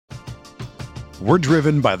We're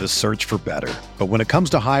driven by the search for better. But when it comes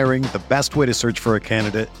to hiring, the best way to search for a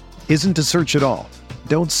candidate isn't to search at all.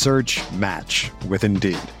 Don't search, match with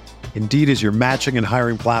Indeed. Indeed is your matching and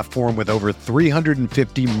hiring platform with over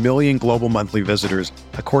 350 million global monthly visitors,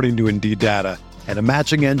 according to Indeed data, and a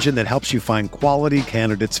matching engine that helps you find quality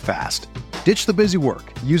candidates fast. Ditch the busy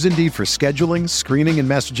work. Use Indeed for scheduling, screening, and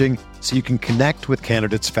messaging so you can connect with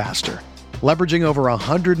candidates faster. Leveraging over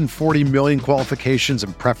 140 million qualifications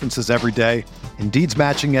and preferences every day, Indeed's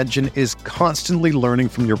matching engine is constantly learning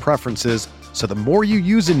from your preferences, so the more you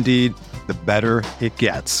use Indeed, the better it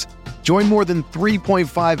gets. Join more than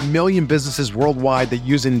 3.5 million businesses worldwide that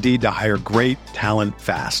use Indeed to hire great talent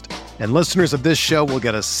fast. And listeners of this show will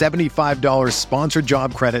get a $75 sponsored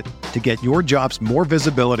job credit to get your jobs more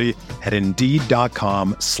visibility at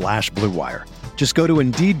Indeed.com/Blue Wire. Just go to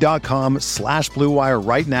Indeed.com/Blue Wire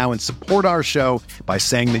right now and support our show by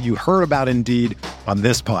saying that you heard about Indeed on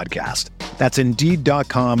this podcast. That's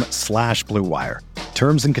Indeed.com/Blue Wire.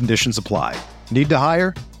 Terms and conditions apply. Need to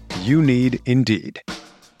hire? You need Indeed.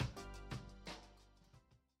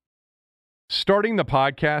 Starting the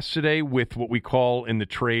podcast today with what we call in the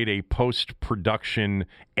trade a post-production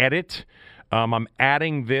edit. I'm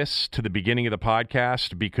adding this to the beginning of the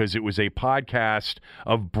podcast because it was a podcast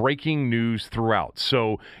of breaking news throughout.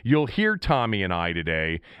 So you'll hear Tommy and I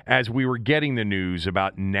today as we were getting the news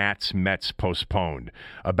about Nats Mets postponed,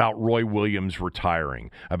 about Roy Williams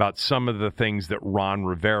retiring, about some of the things that Ron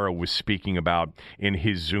Rivera was speaking about in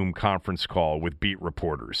his Zoom conference call with beat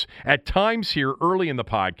reporters. At times here early in the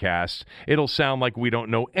podcast, it'll sound like we don't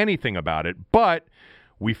know anything about it, but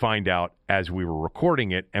we find out as we were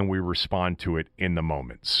recording it, and we respond to it in the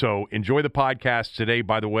moment. So enjoy the podcast today.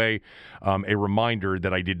 By the way, a reminder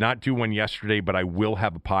that I did not do one yesterday, but I will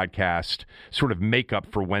have a podcast, sort of make up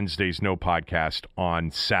for Wednesday's no podcast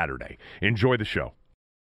on Saturday. Enjoy the show.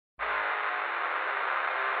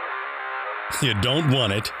 You don't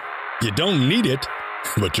want it, you don't need it,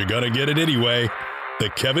 but you're going to get it anyway.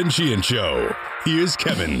 The Kevin Sheehan Show. Here's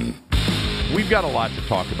Kevin. We've got a lot to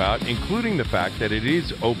talk about, including the fact that it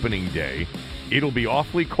is opening day. It'll be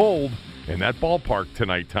awfully cold in that ballpark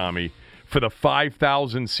tonight, Tommy, for the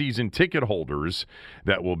 5,000 season ticket holders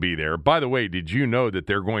that will be there. By the way, did you know that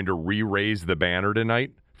they're going to re-raise the banner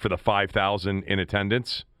tonight for the 5,000 in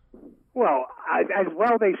attendance? Well, as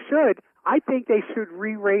well they should. I think they should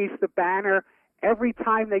re-raise the banner every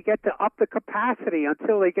time they get to up the capacity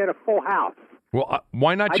until they get a full house. Well,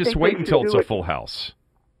 why not just wait until it's a full house?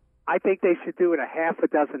 I think they should do it a half a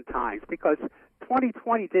dozen times because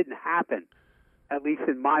 2020 didn't happen, at least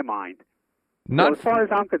in my mind. So as far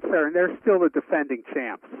as I'm concerned, they're still the defending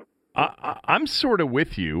champs. I'm sort of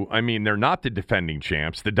with you. I mean, they're not the defending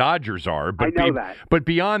champs. The Dodgers are. But I know that. But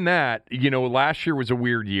beyond that, you know, last year was a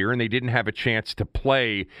weird year, and they didn't have a chance to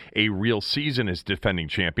play a real season as defending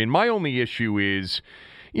champion. My only issue is,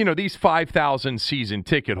 you know, these 5,000 season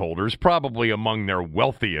ticket holders, probably among their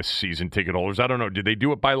wealthiest season ticket holders. I don't know. Did they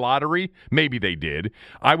do it by lottery? Maybe they did.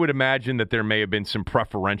 I would imagine that there may have been some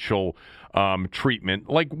preferential treatment.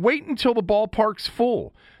 Like, wait until the ballpark's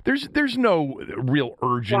full. There's no real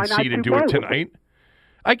urgency to do it tonight.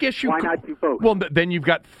 I guess you Why not do both? Well, then you've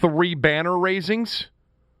got 3 banner raisings.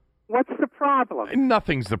 What's the problem?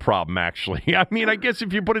 Nothing's the problem, actually. I mean, I guess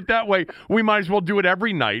if you put it that way, we might as well do it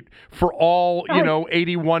every night for all,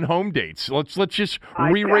 81 home dates. Let's just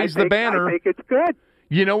re-raise the banner. I think it's good.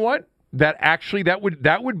 You know what? That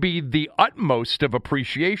would be the utmost of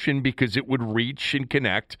appreciation because it would reach and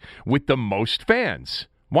connect with the most fans.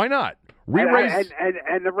 Why not? Re-raise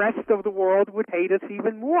and the rest of the world would hate us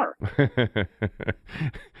even more.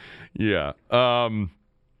 Yeah.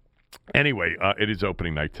 Anyway, it is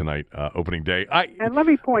opening night tonight, opening day. And let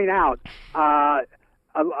me point out, not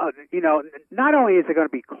only is it going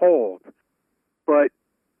to be cold, but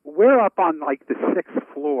we're up on like the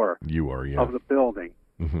 6th floor of the building.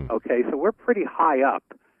 Mm-hmm. Okay, so we're pretty high up,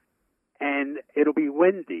 and it'll be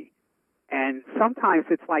windy. And sometimes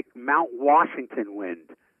it's like Mount Washington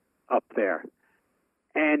wind up there.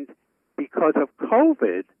 And because of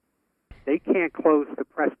COVID, they can't close the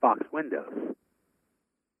press box windows.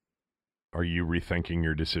 Are you rethinking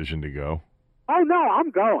your decision to go? Oh, no,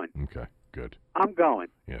 I'm going. Okay, good. I'm going.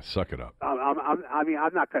 Yeah, suck it up.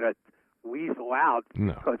 I'm not going to weasel out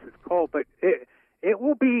No. because it's cold, but it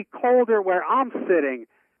will be colder where I'm sitting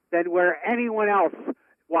than where anyone else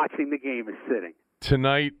watching the game is sitting.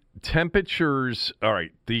 Tonight, temperatures, all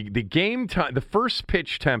right, the game time, the first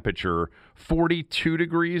pitch temperature, 42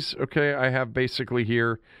 degrees, okay, I have basically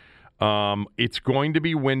here. It's going to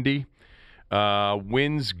be windy.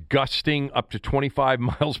 Winds gusting up to 25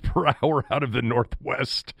 miles per hour out of the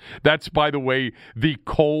northwest. That's, by the way, the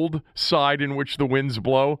cold side in which the winds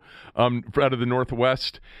blow out of the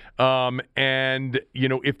northwest. And,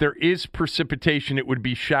 if there is precipitation, it would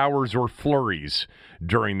be showers or flurries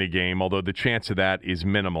during the game, although the chance of that is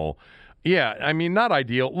minimal. Yeah, I mean, not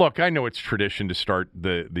ideal. Look, I know it's tradition to start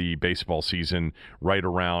the baseball season right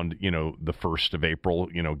around, the 1st of April,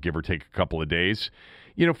 give or take a couple of days.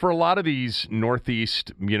 For a lot of these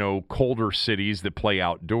Northeast, colder cities that play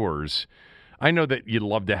outdoors, I know that you'd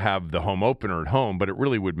love to have the home opener at home, but it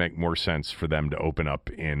really would make more sense for them to open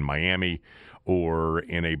up in Miami or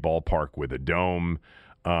in a ballpark with a dome,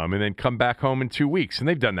 and then come back home in 2 weeks. And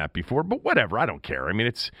they've done that before, but whatever. I don't care. I mean,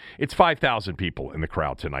 it's 5,000 people in the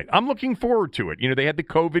crowd tonight. I'm looking forward to it. They had the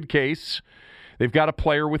COVID case. They've got a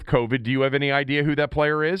player with COVID. Do you have any idea who that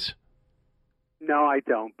player is? No, I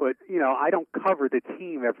don't. But, I don't cover the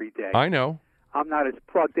team every day. I know. I'm not as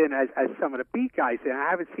plugged in as some of the beat guys, and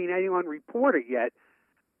I haven't seen anyone report it yet.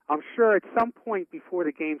 I'm sure at some point before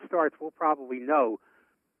the game starts, we'll probably know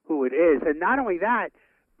who it is. And not only that,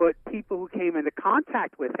 but people who came into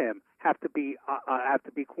contact with him have to be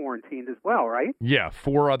quarantined as well, right? Yeah,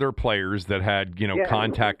 4 other players that had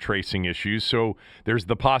contact tracing issues. So there's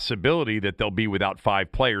the possibility that they'll be without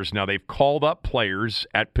 5 players. Now they've called up players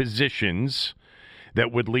at positions that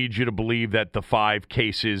would lead you to believe that the 5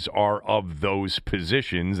 cases are of those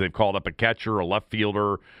positions. They've called up a catcher, a left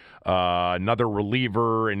fielder, another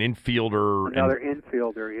reliever, an infielder. Another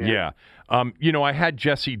infielder, yeah. I had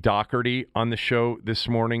Jesse Doherty on the show this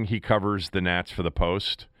morning. He covers the Nats for the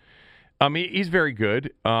Post. He's very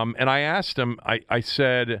good. And I asked him, I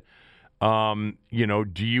said, do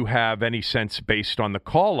you have any sense based on the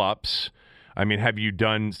call-ups? I mean, have you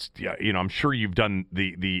done, I'm sure you've done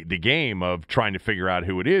the game of trying to figure out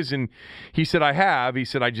who it is. And he said, I have. He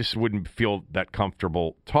said, I just wouldn't feel that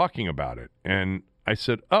comfortable talking about it. And I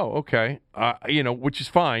said, oh, okay, which is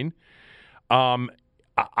fine.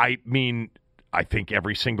 I mean, I think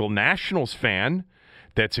every single Nationals fan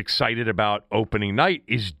that's excited about opening night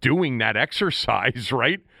is doing that exercise,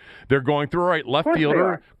 right? They're going through, all right, left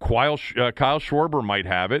fielder, Kyle Schwarber might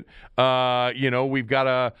have it. We've got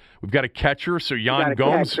a catcher, so Yan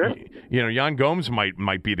Gomes, Yan Gomes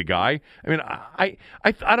might be the guy. I mean,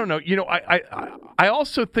 I don't know. I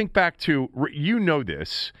also think back to,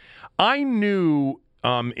 this. I knew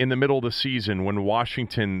in the middle of the season when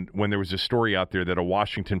there was a story out there that a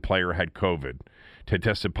Washington player had COVID, had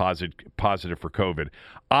tested positive for COVID.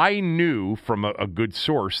 I knew from a good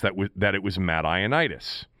source that it was Matt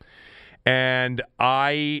Ioannidis. And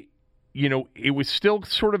it was still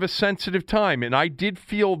sort of a sensitive time. And I did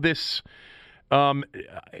feel this,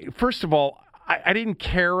 first of all, I didn't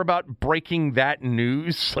care about breaking that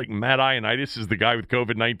news. Like Matt Ioannidis is the guy with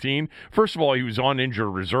COVID-19. First of all, he was on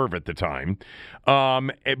injured reserve at the time.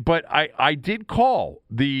 But I did call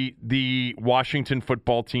the Washington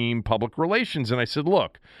football team public relations, and I said,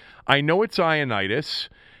 look, I know it's Ioannidis.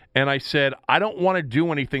 And I said, I don't want to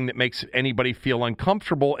do anything that makes anybody feel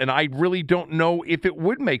uncomfortable, and I really don't know if it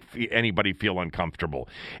would make anybody feel uncomfortable.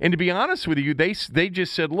 And to be honest with you, they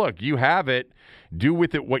just said, look, you have it, do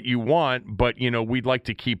with it what you want, but, we'd like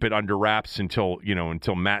to keep it under wraps until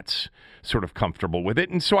Matt's sort of comfortable with it.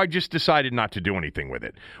 And so I just decided not to do anything with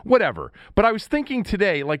it. Whatever. But I was thinking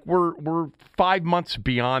today, like, we're 5 months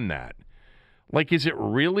beyond that. Like, is it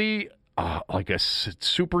really like a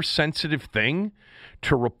super sensitive thing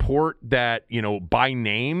to report that, by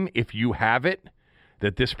name, if you have it,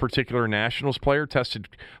 that this particular Nationals player tested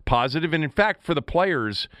positive? And in fact, for the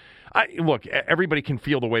players, look, everybody can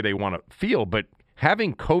feel the way they want to feel, but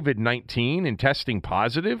having COVID-19 and testing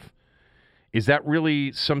positive, is that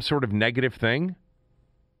really some sort of negative thing?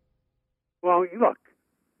 Well, look,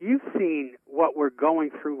 you've seen what we're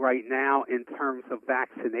going through right now in terms of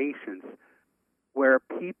vaccinations, where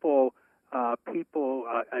people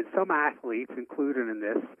and some athletes included in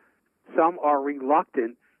this, some are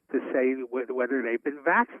reluctant to say whether they've been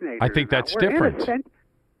vaccinated. I think that's different.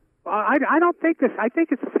 I don't think this. I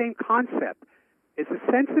think it's the same concept. It's a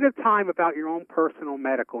sensitive time about your own personal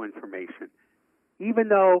medical information. Even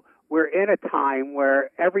though we're in a time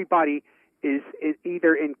where everybody is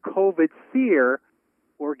either in COVID fear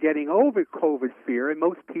or getting over COVID fear, and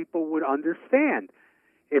most people would understand.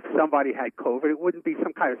 If somebody had COVID, it wouldn't be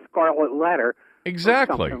some kind of scarlet letter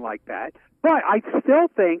exactly. or something like that. But I still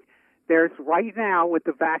think there's right now with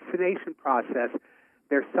the vaccination process,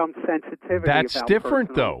 there's some sensitivity. That's about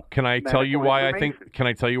different, though. Can I tell you why I think? Can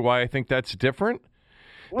I tell you why I think that's different?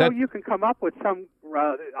 Well, you can come up with some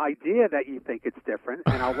idea that you think it's different,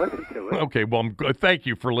 and I'll listen to it. Okay, well, thank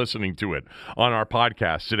you for listening to it on our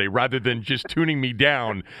podcast today, rather than just tuning me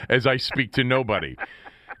down as I speak to nobody.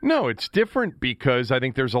 No, it's different because I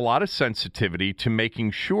think there's a lot of sensitivity to making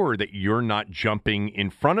sure that you're not jumping in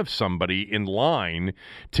front of somebody in line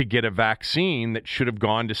to get a vaccine that should have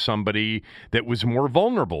gone to somebody that was more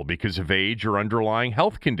vulnerable because of age or underlying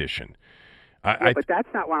health condition. But that's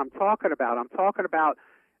not what I'm talking about. I'm talking about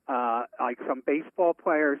like some baseball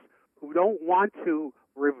players who don't want to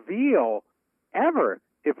reveal ever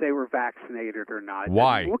if they were vaccinated or not.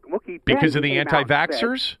 Why? Because of the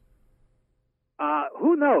anti-vaxxers?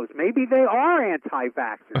 Who knows? Maybe they are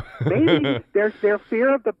anti-vaxxers. Maybe there's their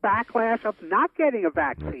fear of the backlash of not getting a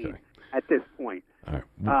vaccine at this point. All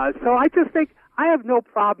right. So I just think I have no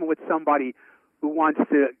problem with somebody who wants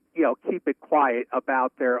to, keep it quiet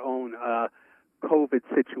about their own COVID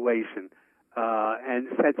situation and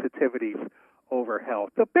sensitivities over health.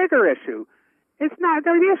 The bigger issue is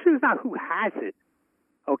the issue is not who has it,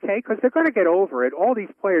 okay? Because they're going to get over it. All these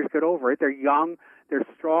players get over it. They're young. They're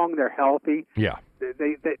strong. They're healthy. Yeah.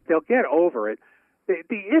 They'll get over it. The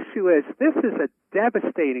issue is this is a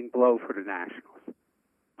devastating blow for the Nationals,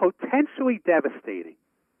 potentially devastating.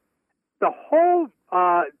 The whole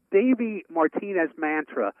Davey Martinez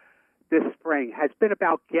mantra this spring has been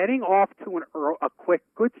about getting off to a quick,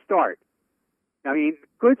 good start. I mean,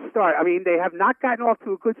 good start. I mean, they have not gotten off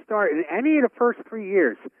to a good start in any of the first 3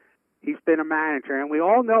 years he's been a manager, and we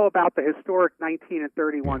all know about the historic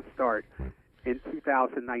 19-31 start in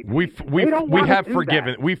 2019.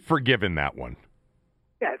 We've forgiven that one.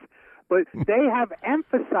 Yes, but they have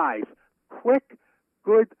emphasized quick,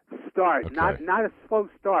 good start, not a slow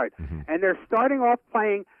start, and they're starting off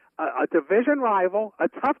playing a division rival, a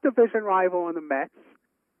tough division rival in the Mets.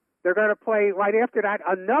 They're going to play right after that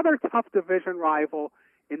another tough division rival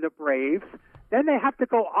in the Braves. Then they have to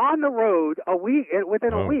go on the road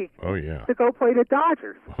within a week to go play the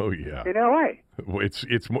Dodgers. Oh yeah, in L.A.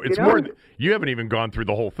 It's more. You haven't even gone through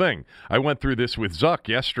the whole thing. I went through this with Zuck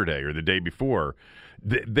yesterday or the day before.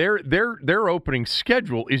 Their opening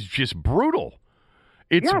schedule is just brutal.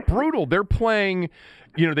 It's brutal. They're playing.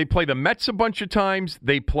 They play the Mets a bunch of times.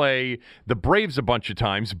 They play the Braves a bunch of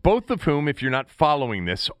times, both of whom, if you're not following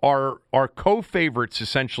this, are co-favorites,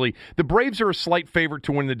 essentially. The Braves are a slight favorite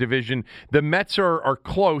to win the division. The Mets are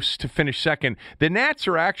close to finish second. The Nats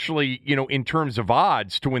are actually, in terms of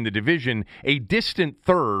odds to win the division, a distant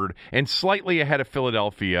third and slightly ahead of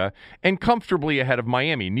Philadelphia and comfortably ahead of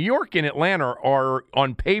Miami. New York and Atlanta are,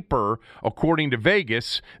 on paper, according to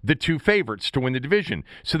Vegas, the two favorites to win the division.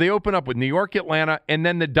 So they open up with New York, Atlanta, and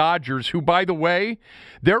then the Dodgers, who, by the way,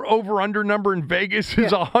 their over-under number in Vegas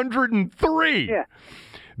is 103. Yeah.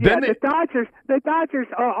 Then the Dodgers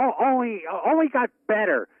only got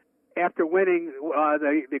better after winning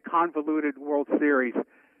the convoluted World Series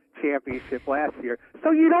championship last year. So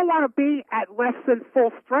you don't want to be at less than full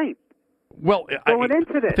strength. Well,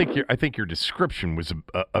 into this. I think your description was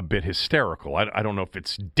a bit hysterical. I don't know if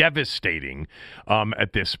it's devastating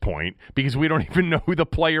at this point because we don't even know who the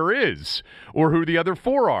player is or who the other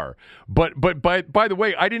four are. But by the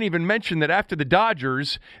way, I didn't even mention that after the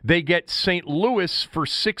Dodgers, they get St. Louis for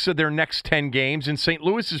 6 of their next 10 games, and St.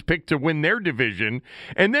 Louis is picked to win their division.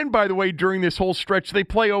 And then, by the way, during this whole stretch, they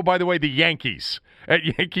play, the Yankees at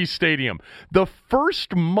Yankee Stadium. The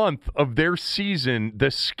first month of their season,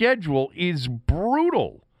 the schedule is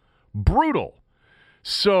brutal.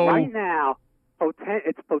 So right now,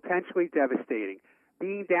 it's potentially devastating.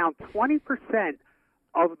 Being down 20%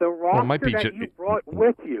 of the roster you brought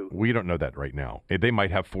with you. We don't know that right now. They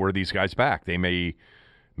might have 4 of these guys back. They may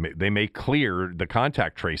clear the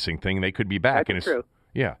contact tracing thing. They could be back. That's true.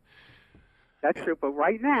 Yeah. That's true. But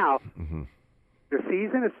right now, the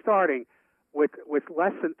season is starting with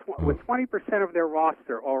less than 20% of their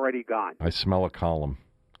roster already gone. I smell a column.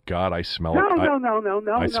 God, I smell it.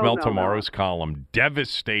 No. I smell tomorrow's column.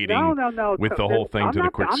 Devastating. No. With the whole thing to the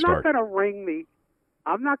quick start.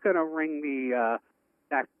 I'm not going to ring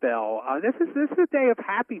that bell. This is a day of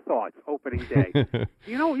happy thoughts. Opening day.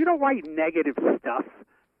 You don't write negative stuff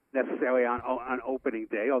necessarily on opening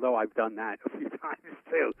day. Although I've done that a few times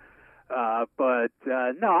too. But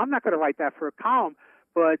no, I'm not going to write that for a column.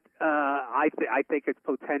 But I think it's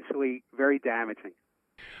potentially very damaging.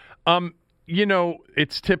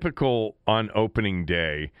 It's typical on opening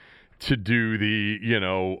day to do the,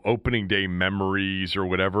 opening day memories or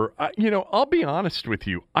whatever. I'll be honest with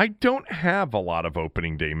you. I don't have a lot of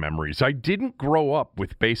opening day memories. I didn't grow up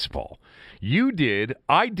with baseball. You did.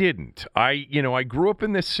 I didn't. I grew up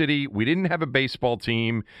in this city. We didn't have a baseball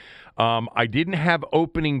team. I didn't have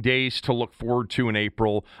opening days to look forward to in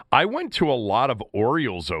April. I went to a lot of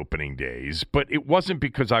Orioles opening days, but it wasn't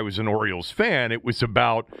because I was an Orioles fan. It was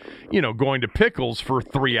about, going to Pickles for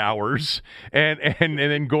 3 hours and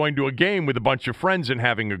then going to a game with a bunch of friends and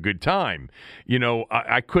having a good time.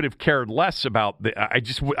 I could have cared less about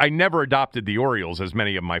I never adopted the Orioles as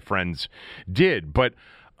many of my friends did, but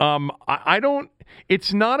I don't.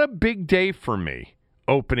 It's not a big day for me.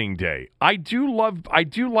 Opening day. I do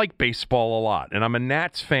like baseball a lot, and I'm a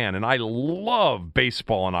Nats fan, and I love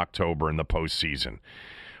baseball in October in the postseason.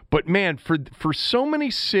 But man, for so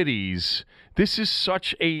many cities, this is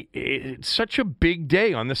such a big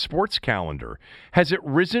day on the sports calendar. Has it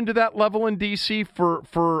risen to that level in DC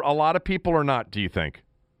for a lot of people or not? Do you think?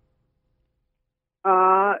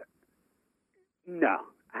 No.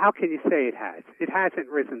 How can you say it has? It hasn't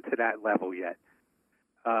risen to that level yet.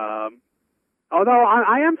 Although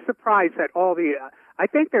I am surprised that I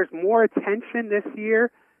think there's more attention this year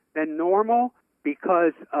than normal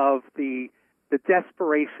because of the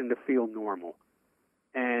desperation to feel normal.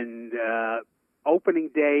 And opening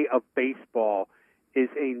day of baseball is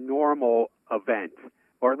a normal event,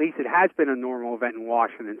 or at least it has been a normal event in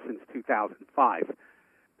Washington since 2005.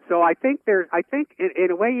 So I think in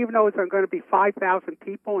a way, even though it's going to be 5,000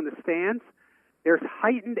 people in the stands, there's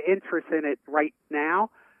heightened interest in it right now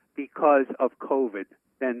because of COVID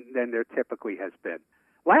than there typically has been.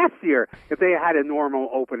 Last year, if they had a normal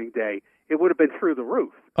opening day, it would have been through the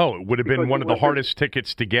roof. Oh, it would have been one of the hardest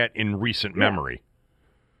tickets to get in recent memory.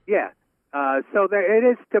 Yeah. So it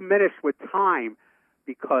is diminished with time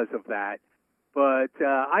because of that. But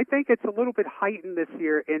I think it's a little bit heightened this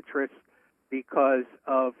year, interest, because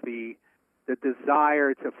of the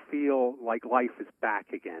desire to feel like life is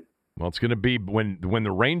back again. Well, it's going to be when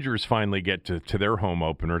the Rangers finally get to their home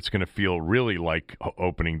opener, it's going to feel really like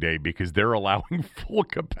opening day because they're allowing full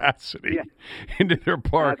capacity into their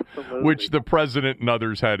park, Absolutely. which the president and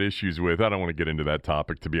others had issues with. I don't want to get into that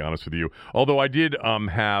topic, to be honest with you. Although I did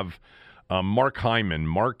have Mark Hyman.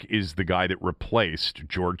 Mark is the guy that replaced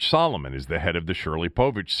George Solomon as the head of the Shirley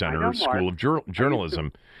Povich Center School of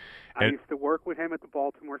Journalism. I used to work with him at the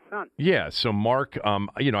Baltimore Sun. Yeah, so Mark,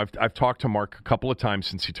 I've talked to Mark a couple of times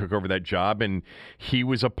since he took over that job, and he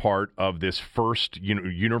was a part of this first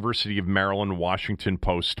University of Maryland Washington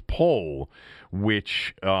Post poll,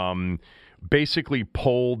 which basically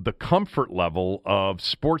polled the comfort level of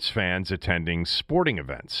sports fans attending sporting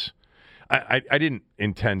events. I didn't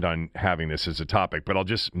intend on having this as a topic, but I'll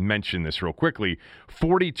just mention this real quickly.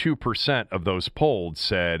 42% of those polled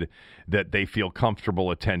said that they feel comfortable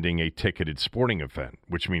attending a ticketed sporting event,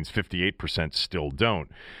 which means 58% still don't.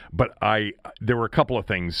 But there were a couple of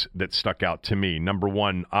things that stuck out to me. Number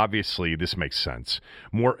one, obviously, this makes sense.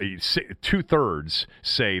 2/3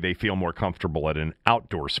 say they feel more comfortable at an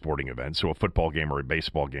outdoor sporting event, so a football game or a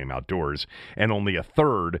baseball game outdoors, and only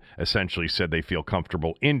 1/3 essentially said they feel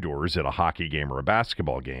comfortable indoors at a hockey game or a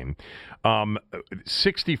basketball game.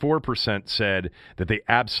 64% said that they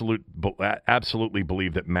absolutely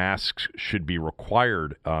believe that masks should be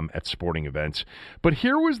required at sporting events. But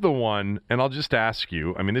here was the one, and I'll just ask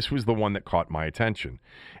you, this was the one that caught my attention.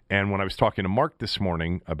 And when I was talking to Mark this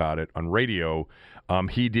morning about it on radio,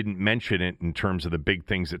 he didn't mention it in terms of the big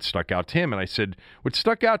things that stuck out to him. And I said, what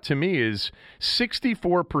stuck out to me is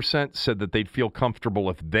 64% said that they'd feel comfortable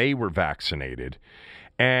if they were vaccinated.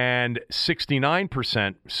 And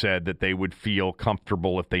 69% said that they would feel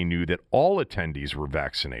comfortable if they knew that all attendees were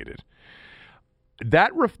vaccinated.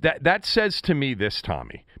 That says to me this,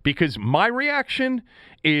 Tommy, because my reaction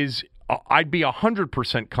is I'd be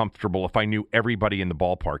 100% comfortable if I knew everybody in the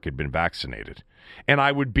ballpark had been vaccinated. And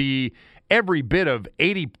I would be every bit of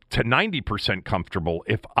 80 to 90% comfortable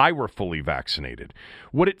if I were fully vaccinated.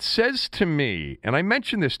 What it says to me, and I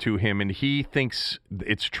mentioned this to him and he thinks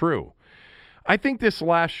it's true, I think this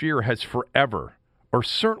last year has forever, or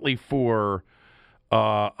certainly for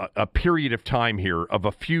a period of time here of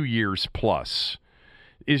a few years plus,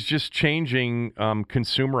 is just changing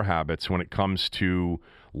consumer habits when it comes to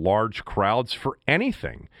large crowds for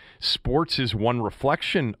anything. Sports is one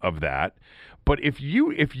reflection of that. But if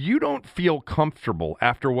you don't feel comfortable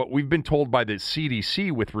after what we've been told by the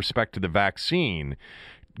CDC with respect to the vaccine,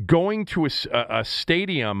 going to a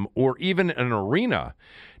stadium or even an arena,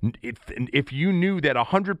 if you knew that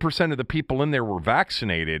 100% of the people in there were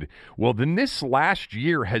vaccinated, well, then this last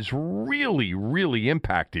year has really, really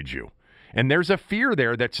impacted you. And there's a fear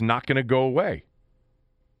there that's not going to go away.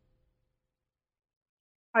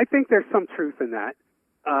 I think there's some truth in that.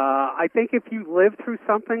 I think if you live through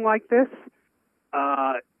something like this,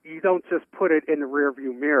 you don't just put it in the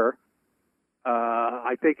rearview mirror.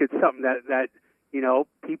 I think it's something that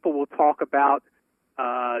people will talk about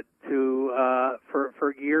for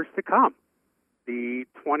years to come. The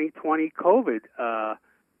 2020 COVID,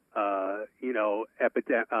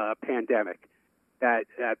 pandemic that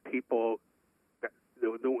people,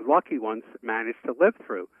 the lucky ones, managed to live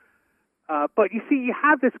through. But you see, you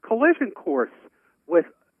have this collision course with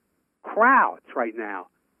crowds right now.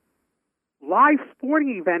 Live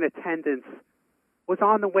sporting event attendance was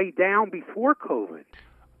on the way down before COVID.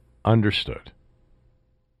 Understood.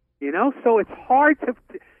 So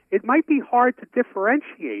it might be hard to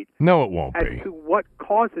differentiate. No, it won't as be. to what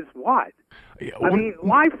causes what. Yeah,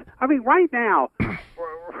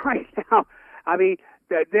 right now,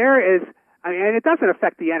 there is, and it doesn't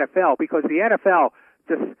affect the NFL because the NFL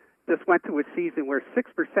just went to a season where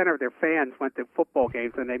 6% of their fans went to football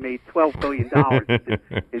games and they made $12 billion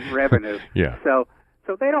in revenue. Yeah. So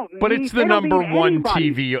they don't. But it's the number one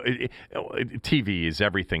anybody. TV. TV is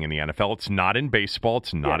everything in the NFL. It's not in baseball.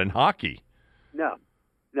 It's not in hockey. No,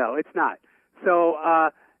 it's not.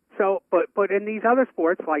 But in these other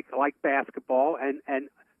sports like basketball and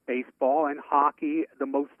baseball and hockey, the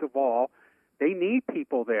most of all, they need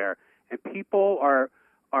people there, and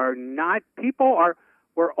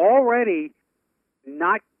we're already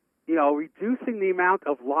not, reducing the amount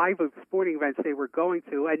of live sporting events they were going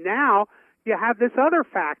to, and now you have this other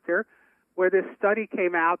factor where this study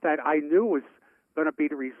came out that I knew was going to be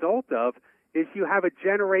the result of, is you have a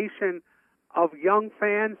generation of young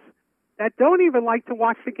fans that don't even like to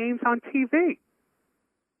watch the games on TV.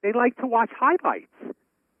 They like to watch highlights,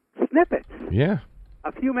 snippets. Yeah.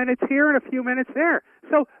 A few minutes here and a few minutes there.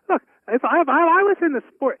 So, look, if I was in the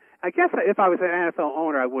sport, I guess if I was an NFL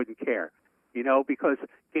owner, I wouldn't care, because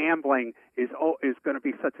gambling is going to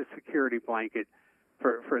be such a security blanket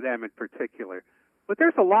for them in particular. But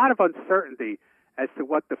there's a lot of uncertainty as to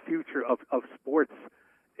what the future of sports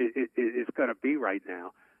is going to be right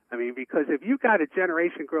now. I mean, because if you got a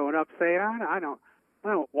generation growing up saying, I don't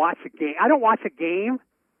watch a game. I don't watch a game.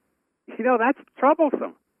 That's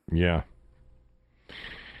troublesome. Yeah.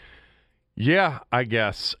 Yeah, I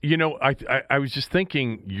guess. I was just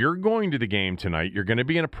thinking, you're going to the game tonight. You're going to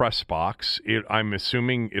be in a press box. I'm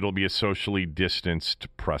assuming it'll be a socially distanced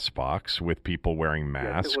press box with people wearing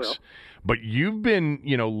masks. Yes, it will. But you've been,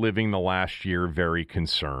 living the last year very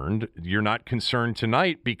concerned. You're not concerned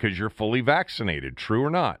tonight because you're fully vaccinated. True or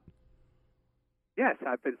not? Yes,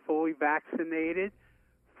 I've been fully vaccinated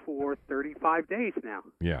for 35 days now.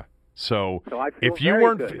 Yeah. So I feel if you very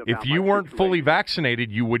weren't good about weren't my fully situation.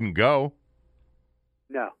 vaccinated, you wouldn't go.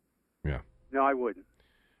 No. Yeah. No, I wouldn't.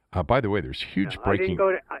 By the way, there's huge breaking.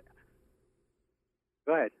 Go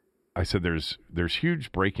ahead. I said there's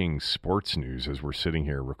huge breaking sports news as we're sitting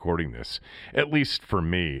here recording this. At least for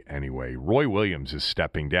me, anyway. Roy Williams is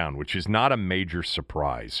stepping down, which is not a major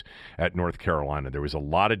surprise at North Carolina. There was a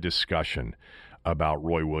lot of discussion about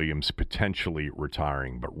Roy Williams potentially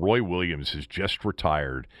retiring, but Roy Williams has just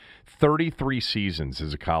retired 33 seasons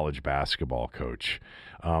as a college basketball coach,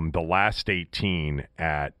 the last 18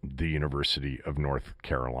 at the University of North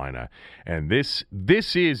Carolina. And this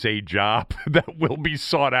is a job that will be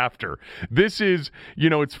sought after. This is,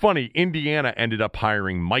 it's funny, Indiana ended up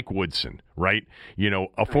hiring Mike Woodson, right?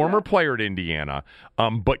 A former player at Indiana,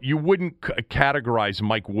 but you wouldn't categorize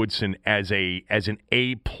Mike Woodson as an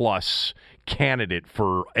A-plus candidate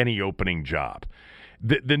for any opening job.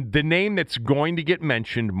 The name that's going to get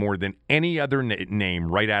mentioned more than any other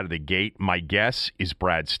name right out of the gate, my guess, is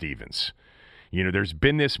Brad Stevens. There's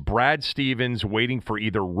been this Brad Stevens waiting for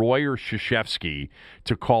either Roy or Krzyzewski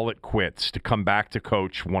to call it quits, to come back to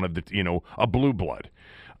coach one of the, a blue blood.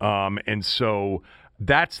 And so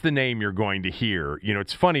that's the name you're going to hear.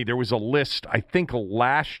 It's funny, there was a list, I think,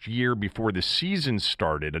 last year before the season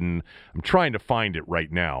started, and I'm trying to find it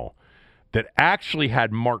right now, that actually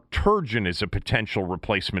had Mark Turgeon as a potential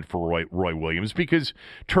replacement for Roy Williams, because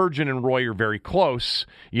Turgeon and Roy are very close,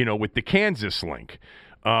 with the Kansas link.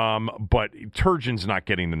 But Turgeon's not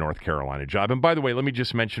getting the North Carolina job. And by the way, let me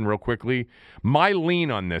just mention real quickly, my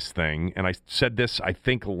lean on this thing, and I said this, I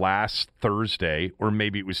think, last Thursday, or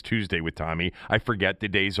maybe it was Tuesday with Tommy. I forget, the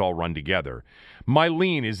days all run together. My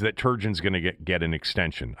lean is that Turgeon's going to get an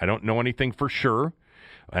extension. I don't know anything for sure.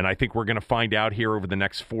 And I think we're going to find out here over the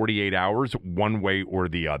next 48 hours, one way or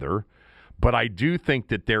the other. But I do think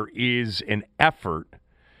that there is an effort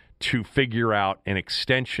to figure out an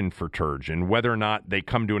extension for Turgeon. Whether or not they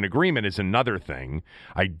come to an agreement is another thing.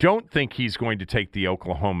 I don't think he's going to take the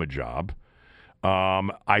Oklahoma job.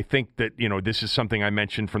 I think that, this is something I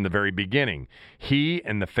mentioned from the very beginning. He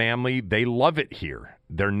and the family, they love it here.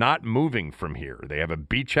 They're not moving from here. They have a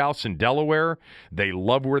beach house in Delaware. They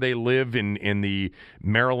love where they live in the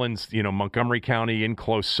Maryland's, Montgomery County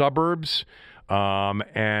enclosed suburbs.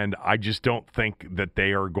 And I just don't think that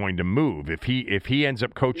they are going to move. If he ends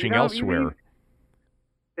up coaching elsewhere.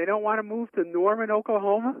 They don't want to move to Norman,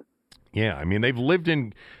 Oklahoma? Yeah, I mean, they've lived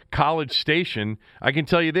in College Station. I can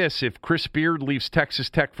tell you this, if Chris Beard leaves Texas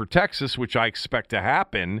Tech for Texas, which I expect to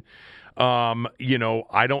happen,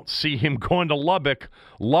 I don't see him going to Lubbock.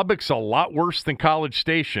 Lubbock's a lot worse than College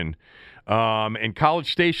Station, and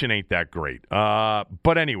College Station ain't that great.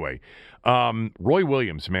 But anyway, Roy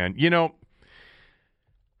Williams, man,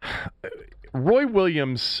 Roy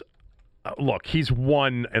Williams, look, he's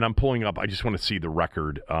won, and I'm pulling up, I just want to see the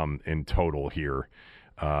record in total here.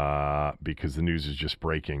 Because the news is just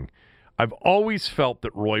breaking. I've always felt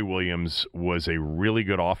that Roy Williams was a really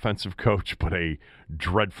good offensive coach, but a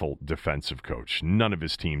dreadful defensive coach. None of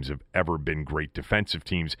his teams have ever been great defensive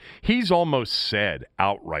teams. He's almost said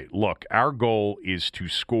outright, look, our goal is to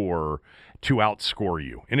outscore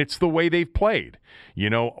you. And it's the way they've played.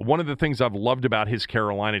 One of the things I've loved about his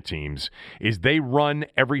Carolina teams is they run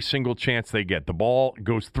every single chance they get. The ball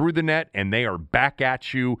goes through the net, and they are back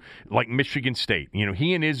at you like Michigan State.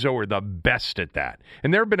 He and Izzo are the best at that.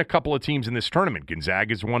 And there have been a couple of teams in this tournament.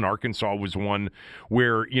 Gonzaga's one, Arkansas was one,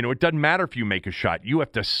 where, it doesn't matter if you make a shot. You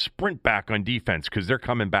have to sprint back on defense because they're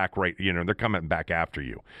coming back they're coming back after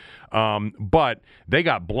you. But they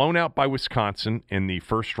got blown out by Wisconsin in the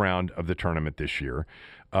first round of the tournament this year.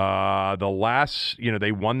 They won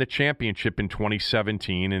the championship in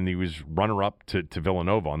 2017, and he was runner-up to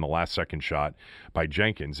Villanova on the last second shot by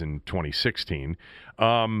Jenkins in 2016.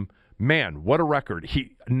 Man, what a record.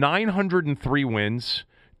 903 wins,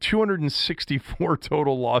 264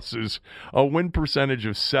 total losses, a win percentage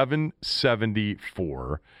of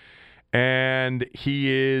 .774. And he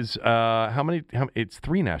is it's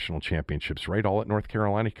 3 national championships, right? All at North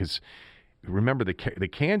Carolina. Because remember the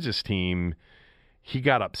Kansas team, he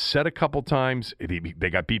got upset a couple times. They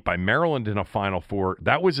got beat by Maryland in a Final Four.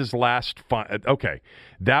 That was his last.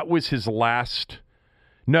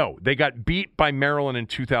 No, they got beat by Maryland in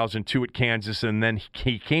 2002 at Kansas, and then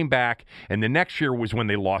he came back. And the next year was when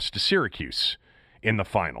they lost to Syracuse in the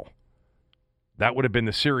final. That would have been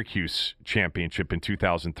the Syracuse championship in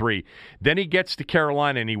 2003. Then he gets to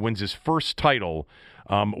Carolina and he wins his first title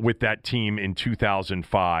with that team in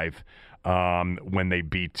 2005 when they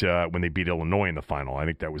beat Illinois in the final. I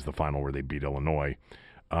think that was the final where they beat Illinois.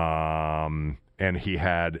 And he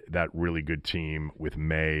had that really good team with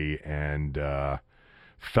May and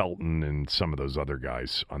Felton and some of those other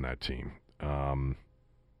guys on that team.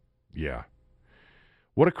 Yeah.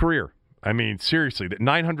 What a career. I mean, seriously,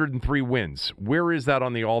 903 wins. Where is that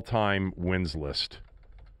on the all-time wins list?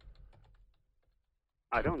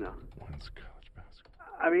 I don't know. Wins college basketball.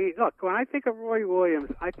 I mean, look, when I think of Roy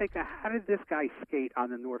Williams, I think, how did this guy skate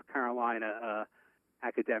on the North Carolina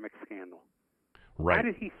academic scandal? Right. How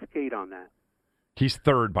did he skate on that? He's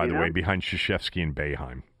third, by the way, behind Krzyzewski and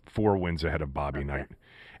Boeheim. 4 wins ahead of Bobby Knight.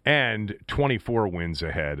 And 24 wins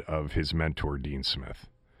ahead of his mentor, Dean Smith.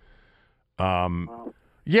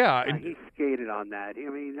 Yeah, he skated on that. I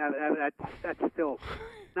mean, that's still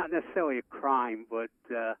not necessarily a crime, but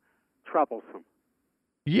troublesome.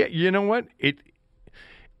 Yeah, you know what?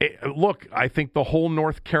 Look, I think the whole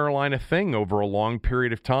North Carolina thing over a long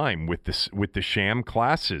period of time with the sham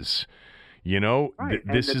classes, right.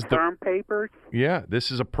 This is the term papers. Yeah,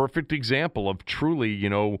 this is a perfect example of truly,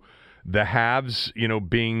 the haves,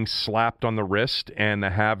 being slapped on the wrist and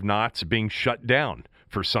the have-nots being shut down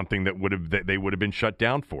for something that they would have been shut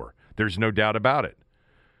down for. There's no doubt about it.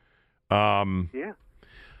 Yeah.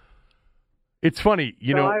 It's funny,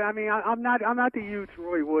 I mean, I'm not the huge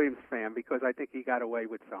Roy Williams fan because I think he got away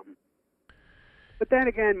with something. But then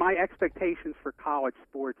again, my expectations for college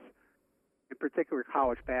sports, in particular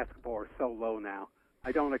college basketball, are so low now.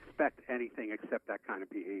 I don't expect anything except that kind of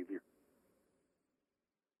behavior.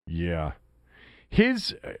 Yeah.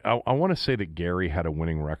 I want to say that Gary had a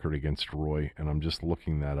winning record against Roy, and I'm just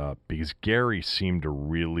looking that up because Gary seemed to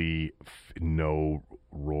really know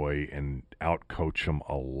Roy and outcoach him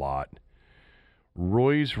a lot.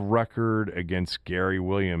 Roy's record against Gary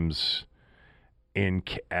Williams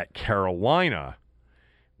at Carolina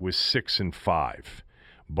was 6-5.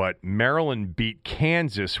 But Maryland beat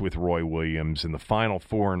Kansas with Roy Williams in the Final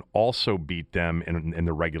Four and also beat them in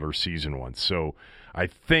the regular season once. So I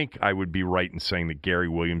think I would be right in saying that Gary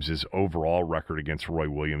Williams' overall record against Roy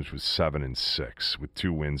Williams was 7-6 with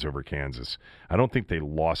 2 wins over Kansas. I don't think they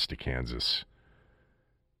lost to Kansas.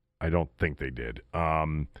 I don't think they did.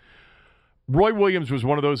 Roy Williams was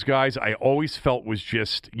one of those guys I always felt was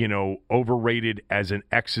just, overrated as an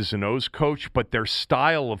X's and O's coach, but their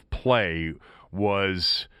style of play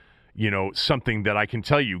was, something that I can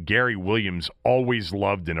tell you Gary Williams always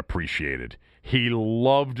loved and appreciated. He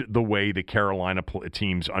loved the way the Carolina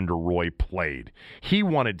teams under Roy played. He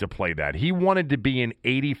wanted to play that. He wanted to be in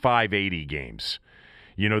 85-80 games.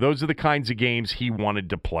 Those are the kinds of games he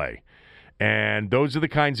wanted to play. And those are the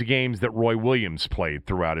kinds of games that Roy Williams played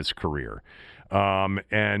throughout his career.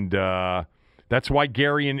 That's why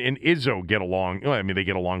Gary and Izzo get along. I mean, they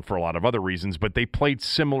get along for a lot of other reasons, but they played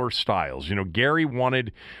similar styles. Gary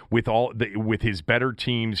wanted, with his better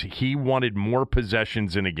teams, he wanted more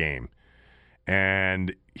possessions in a game.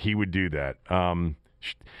 And he would do that. Going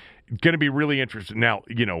to be really interesting. Now,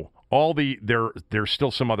 there's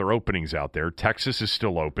still some other openings out there. Texas is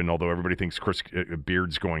still open, although everybody thinks Chris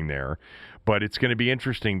Beard's going there. But it's going to be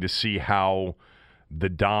interesting to see how the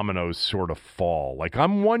dominoes sort of fall. Like,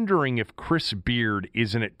 I'm wondering if Chris Beard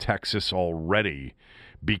isn't at Texas already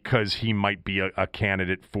because he might be a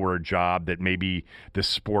candidate for a job that maybe the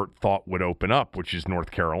sport thought would open up, which is North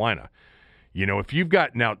Carolina. If you've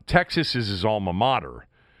got – now, Texas is his alma mater,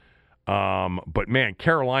 but, man,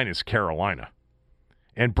 Carolina's Carolina.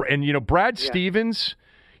 And Brad Stevens,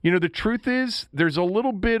 the truth is there's a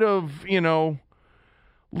little bit of,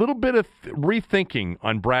 rethinking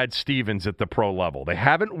on Brad Stevens at the pro level. They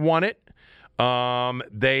haven't won it.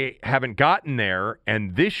 They haven't gotten there,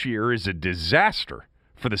 and this year is a disaster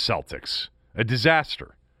for the Celtics. A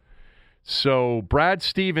disaster. So Brad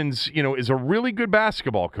Stevens, is a really good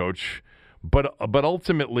basketball coach, but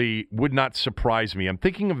ultimately would not surprise me. I'm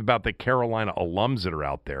thinking about the Carolina alums that are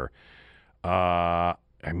out there.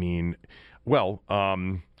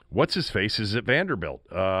 What's his face is at Vanderbilt?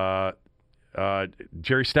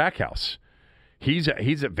 Jerry Stackhouse. He's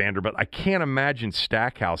at Vanderbilt. I can't imagine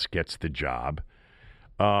Stackhouse gets the job.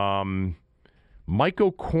 Mike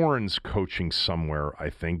O'Koren's coaching somewhere, I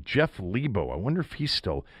think. Jeff Lebo. I wonder if he's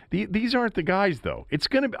still. These aren't the guys, though. It's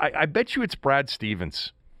gonna. I bet you it's Brad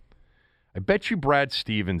Stevens. I bet you Brad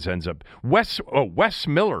Stevens ends up Wes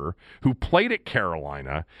Miller, who played at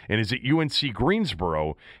Carolina and is at UNC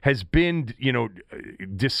Greensboro, has been,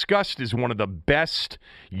 discussed as one of the best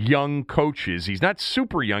young coaches. He's not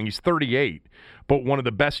super young, he's 38, but one of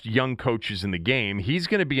the best young coaches in the game. He's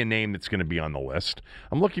going to be a name that's going to be on the list.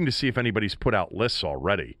 I'm looking to see if anybody's put out lists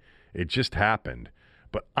already. It just happened.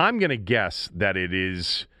 But I'm going to guess that it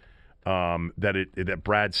is that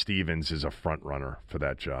Brad Stevens is a front runner for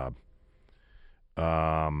that job.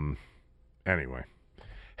 Anyway,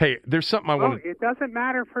 hey, there's something I want to. It doesn't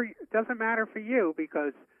matter for you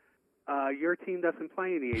because your team doesn't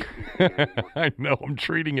play in the ACC anymore. I know. I'm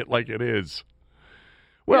treating it like it is.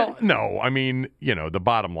 Well, no, I mean, the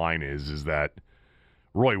bottom line is that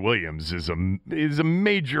Roy Williams is a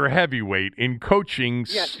major heavyweight in coaching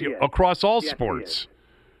across all sports,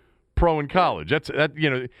 pro and college.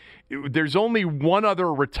 There's only one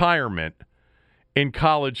other retirement in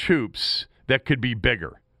college hoops that could be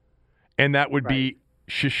bigger, and that would be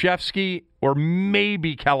Krzyzewski or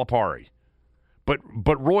maybe Calipari.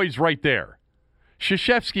 But Roy's right there.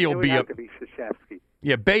 Krzyzewski will have to be Krzyzewski.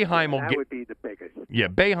 Yeah, Boeheim will that would be the biggest. Yeah,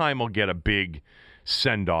 Boeheim will get a big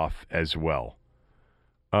send-off as well.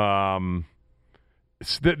 There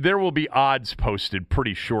will be odds posted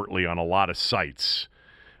pretty shortly on a lot of sites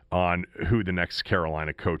on who the next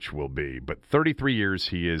Carolina coach will be. But 33 years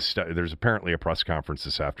he is. There's apparently a press conference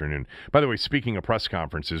this afternoon. By the way, speaking of press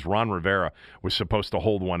conferences, Ron Rivera was supposed to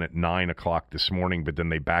hold one at 9 o'clock this morning, but then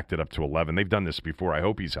they backed it up to 11. They've done this before. I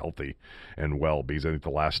hope he's healthy and well, because I think the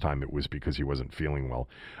last time it was because he wasn't feeling well.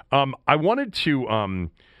 I wanted to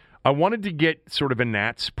get sort of a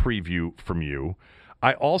Nats preview from you.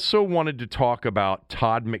 I also wanted to talk about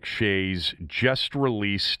Todd McShay's just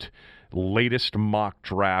released latest mock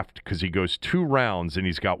draft, because he goes 2 rounds and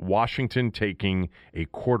he's got Washington taking a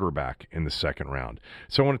quarterback in the second round.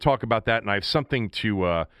 So I want to talk about that, and I have something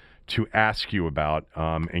to ask you about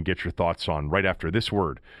and get your thoughts on right after this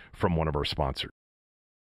word from one of our sponsors.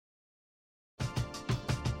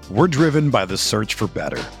 We're driven by the search for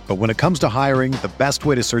better, but when it comes to hiring, the best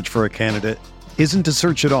way to search for a candidate isn't to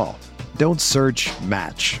search at all. Don't search,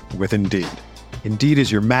 match with Indeed. Indeed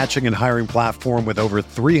is your matching and hiring platform with over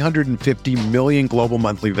 350 million global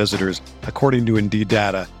monthly visitors, according to Indeed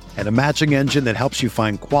data, and a matching engine that helps you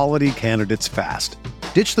find quality candidates fast.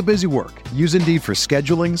 Ditch the busy work. Use Indeed for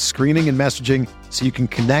scheduling, screening, and messaging so you can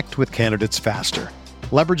connect with candidates faster.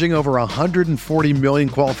 Leveraging over 140 million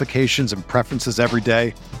qualifications and preferences every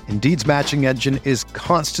day, Indeed's matching engine is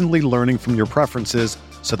constantly learning from your preferences,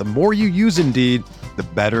 So the more you use Indeed, the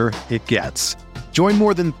better it gets. Join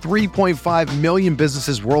more than 3.5 million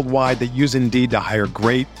businesses worldwide that use Indeed to hire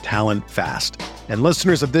great talent fast. And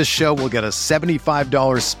listeners of this show will get a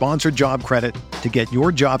 $75 sponsored job credit to get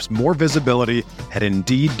your jobs more visibility at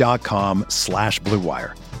Indeed.com/Blue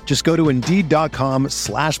Wire. Just go to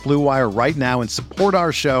Indeed.com/Blue Wire right now and support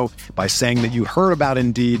our show by saying that you heard about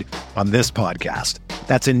Indeed on this podcast.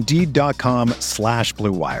 That's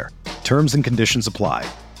Indeed.com/Blue Wire. Terms and conditions apply.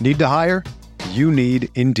 Need to hire? You need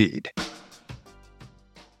Indeed.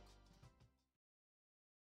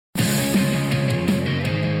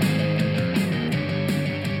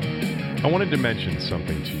 I wanted to mention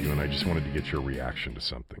something to you, and I just wanted to get your reaction to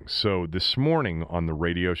something. So this morning on the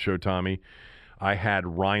radio show, Tommy, I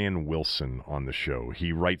had Ryan Wilson on the show.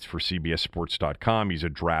 He writes for CBSSports.com. He's a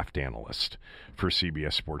draft analyst for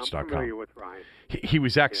CBSSports.com. I'm familiar with Ryan. He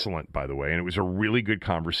was excellent, by the way, and it was a really good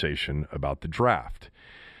conversation about the draft.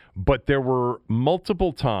 But there were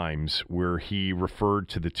multiple times where he referred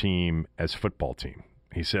to the team as football team.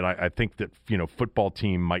 He said, I think that, football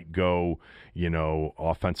team might go,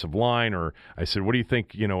 offensive line. Or I said, what do you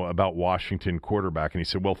think, about Washington quarterback? And he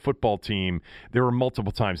said, well, football team. There were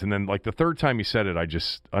multiple times. And then like the third time he said it, I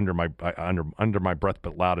just, under my breath,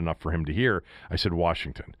 but loud enough for him to hear, I said,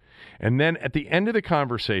 Washington. And then at the end of the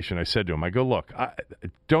conversation, I said to him, I go, look,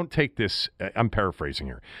 don't take this, I'm paraphrasing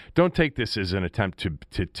here, don't take this as an attempt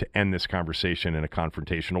to end this conversation in a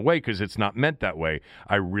confrontational way, because it's not meant that way.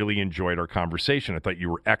 I really enjoyed our conversation. I thought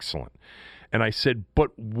you were excellent. And I said,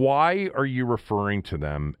 but why are you referring to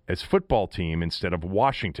them as football team instead of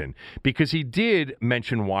Washington? Because he did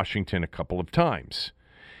mention Washington a couple of times.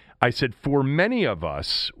 I said, for many of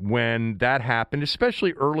us, when that happened,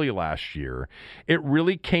 especially early last year, it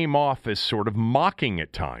really came off as sort of mocking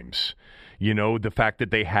at times, the fact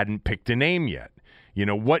that they hadn't picked a name yet.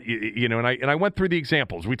 And I went through the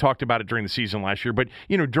examples. We talked about it during the season last year, but,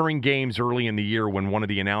 during games early in the year when one of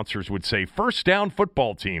the announcers would say, first down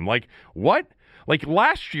football team, like, what? Like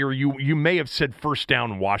last year, you may have said first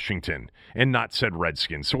down Washington and not said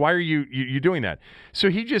Redskins. So why are you doing that?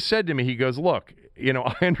 So he just said to me, he goes, look,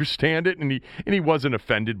 I understand it, and he wasn't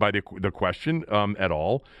offended by the question at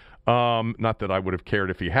all. Not that I would have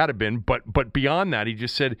cared if he had been, but beyond that, he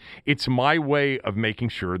just said, it's my way of making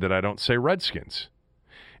sure that I don't say Redskins.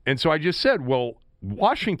 And so I just said, well,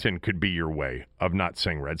 Washington could be your way of not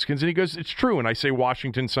saying Redskins. And he goes, it's true, and I say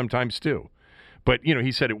Washington sometimes too. But,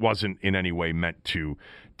 he said it wasn't in any way meant to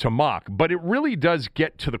mock. But it really does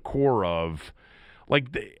get to the core of,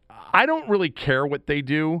 I don't really care what they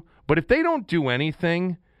do, but if they don't do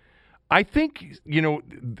anything, I think,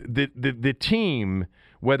 the team,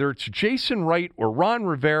 whether it's Jason Wright or Ron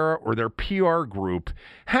Rivera or their PR group,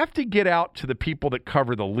 have to get out to the people that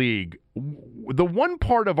cover the league. The one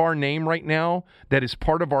part of our name right now that is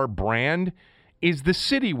part of our brand is the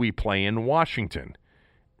city we play in, Washington.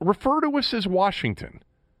 Refer to us as Washington.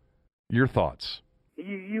 Your thoughts?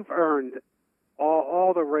 You've earned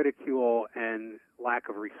all the ridicule and lack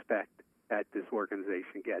of respect that this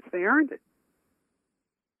organization gets. They earned it.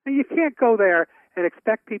 And you can't go there and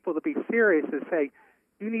expect people to be serious and say,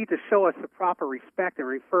 you need to show us the proper respect and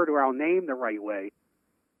refer to our name the right way.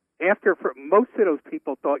 Most of those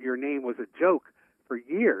people thought your name was a joke for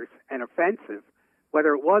years and offensive.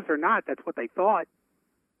 Whether it was or not, that's what they thought.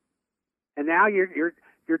 And now you're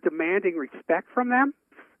demanding respect from them?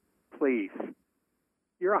 Please.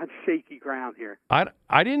 You're on shaky ground here.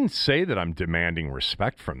 I didn't say that I'm demanding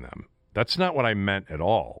respect from them. That's not what I meant at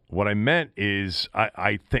all. What I meant is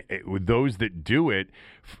I think with those that do it,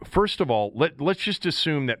 first of all, let's just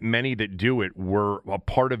assume that many that do it were a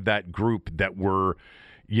part of that group that were,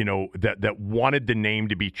 that wanted the name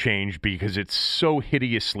to be changed because it's so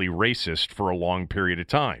hideously racist for a long period of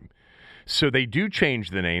time. So they do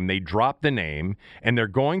change the name, they drop the name, and they're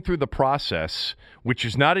going through the process, which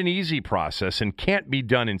is not an easy process and can't be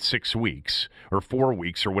done in 6 weeks or 4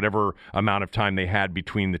 weeks or whatever amount of time they had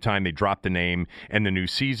between the time they dropped the name and the new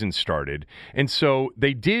season started. And so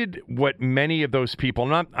they did what many of those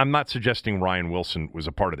people, I'm not suggesting Ryan Wilson was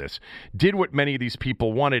a part of this, did what many of these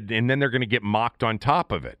people wanted, and then they're going to get mocked on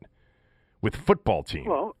top of it with football team.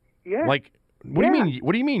 Well, yeah. Like, what do you mean?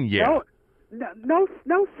 What do you mean? Yeah. No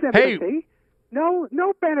sympathy. Hey.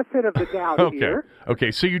 No benefit of the doubt here.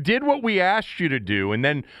 Okay, so you did what we asked you to do, and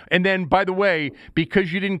then by the way,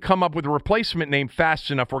 because you didn't come up with a replacement name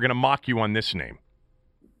fast enough, we're going to mock you on this name.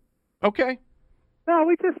 Okay. No,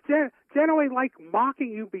 we just generally like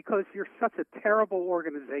mocking you because you're such a terrible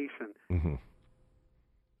organization. Mm-hmm.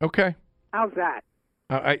 Okay. How's that?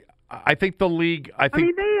 I think the league. I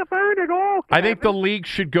mean, they have earned it all, Kevin. I think the league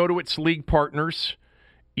should go to its league partners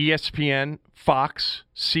ESPN, Fox,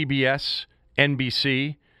 CBS,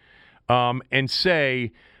 NBC, and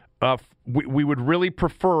say we would really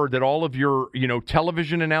prefer that all of your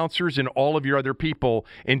television announcers and all of your other people,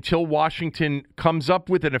 until Washington comes up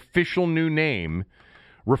with an official new name,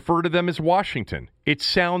 refer to them as Washington. It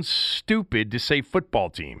sounds stupid to say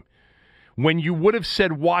football team when you would have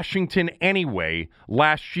said Washington anyway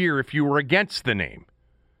last year if you were against the name.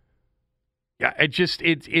 Yeah,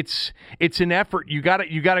 it's an effort. You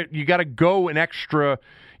gotta go an extra,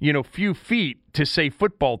 few feet to say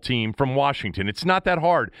football team from Washington. It's not that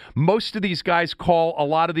hard. Most of these guys call a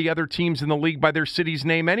lot of the other teams in the league by their city's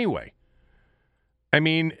name anyway. I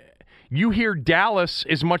mean, you hear Dallas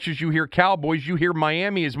as much as you hear Cowboys. You hear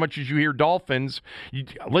Miami as much as you hear Dolphins.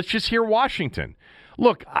 Let's just hear Washington.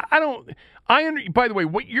 Look, by the way,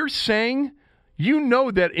 what you're saying,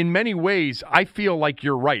 that in many ways I feel like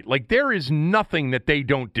you're right. Like, there is nothing that they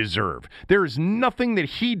don't deserve. There is nothing that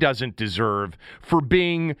he doesn't deserve for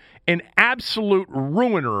being an absolute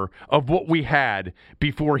ruiner of what we had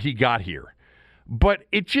before he got here. But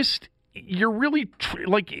it just, you're really,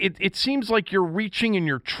 it seems like you're reaching and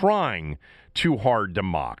you're trying too hard to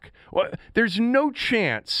mock. Well, there's no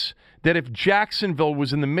chance that if Jacksonville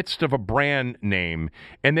was in the midst of a brand name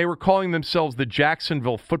and they were calling themselves the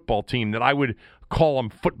Jacksonville football team, that I would call them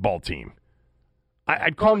football team.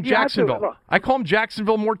 I'd call them Jacksonville. I call them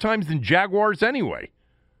Jacksonville more times than Jaguars anyway.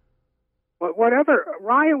 Whatever.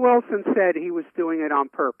 Ryan Wilson said he was doing it on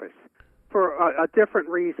purpose for a different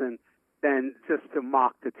reason than just to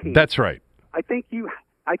mock the team. That's right. I think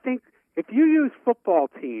if you use football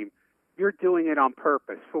team, you're doing it on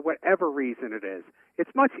purpose for whatever reason it is.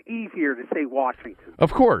 It's much easier to say Washington.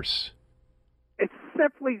 Of course. It's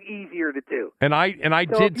simply easier to do. And I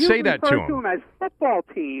so did say that to him. If you refer to him as football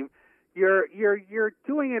team, you're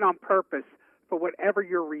doing it on purpose for whatever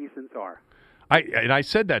your reasons are. I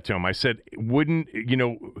said that to him. I said,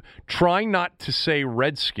 try not to say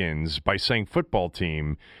Redskins by saying football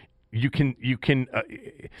team. You can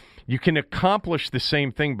accomplish the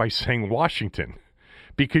same thing by saying Washington,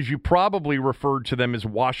 because you probably referred to them as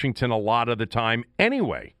Washington a lot of the time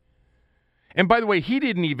anyway. And by the way, he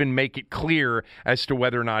didn't even make it clear as to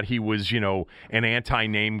whether or not he was, an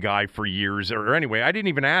anti-name guy for years. Or anyway, I didn't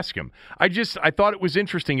even ask him. I thought it was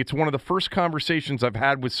interesting. It's one of the first conversations I've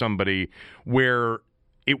had with somebody where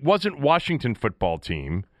it wasn't Washington football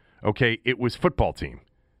team, okay? It was football team.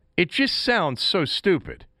 It just sounds so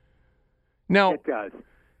stupid. Now, it does.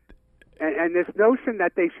 And this notion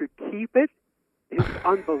that they should keep it is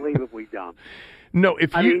unbelievably dumb. No,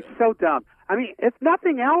 it's so dumb. I mean, if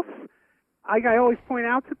nothing else, I always point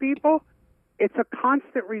out to people, it's a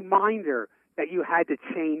constant reminder that you had to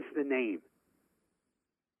change the name.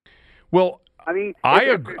 Well, I mean, I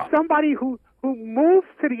agree. Somebody who moves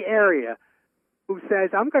to the area, who says,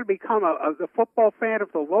 I'm going to become a football fan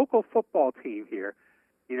of the local football team here,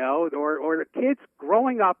 or the kids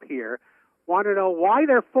growing up here want to know why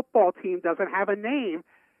their football team doesn't have a name,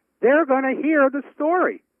 they're going to hear the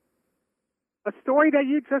story. A story that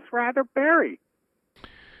you'd just rather bury.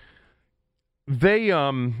 They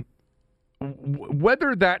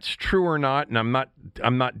whether that's true or not, and I'm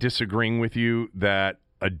not disagreeing with you that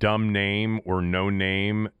a dumb name or no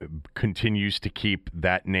name continues to keep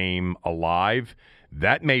that name alive.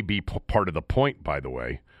 That may be part of the point, by the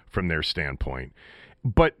way, from their standpoint.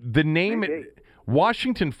 But the name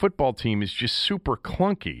Washington football team is just super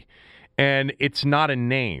clunky, and it's not a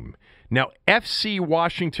name. Now, FC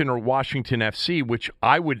Washington or Washington FC, which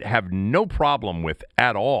I would have no problem with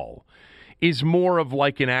at all, is more of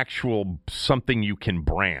like an actual something you can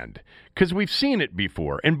brand, because we've seen it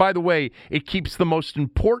before. And by the way, it keeps the most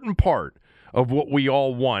important part of what we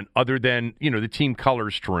all want, other than, the team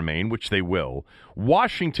colors to remain, which they will.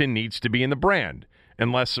 Washington needs to be in the brand,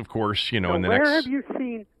 unless, of course, in the next.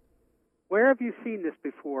 Where have you seen this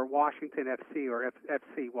before? Washington FC or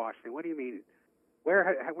FC Washington? What do you mean? Where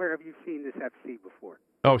have you seen this FC before?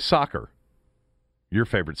 Oh, soccer. Your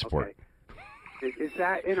favorite sport. Okay. Is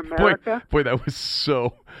that in America? Boy, that was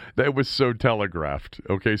so telegraphed.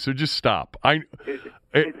 Okay, so just stop.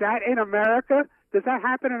 Is that in America? Does that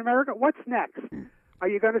happen in America? What's next? Are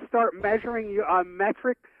you going to start measuring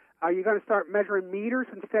metric? Are you going to start measuring meters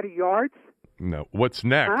instead of yards? No. What's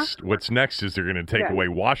next? Huh? What's next is they're going to take away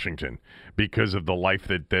Washington because of the life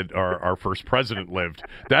that our first president lived.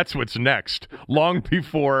 That's what's next. Long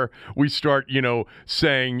before we start,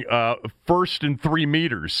 saying first and 3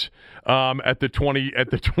 meters at the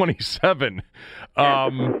 27.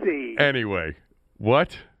 FC. Anyway,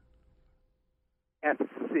 what?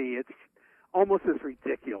 FC. It's almost as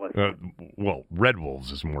ridiculous. Well, Red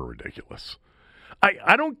Wolves is more ridiculous.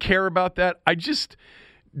 I don't care about that.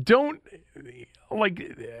 don't, like,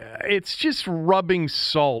 it's just rubbing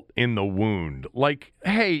salt in the wound. Like,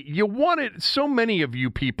 hey, you wanted, so many of you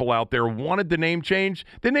people out there wanted the name changed.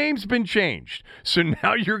 The name's been changed. So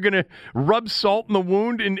now you're going to rub salt in the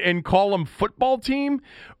wound and call them football team?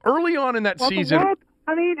 Early on in that season. The world,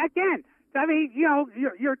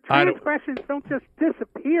 your transgressions don't just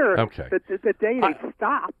disappear the day they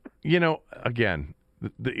stop. Again,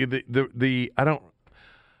 I don't,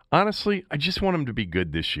 honestly, I just want them to be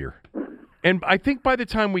good this year. And I think by the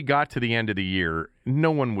time we got to the end of the year,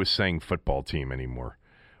 no one was saying football team anymore.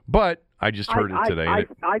 But I just heard it today.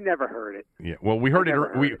 I never heard it. Yeah, well, we heard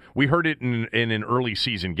it. We heard it in an early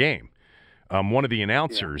season game. One of the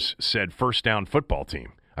announcers said first down football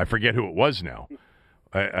team. I forget who it was now.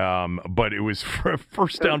 But it was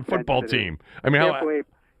first down football team. I mean,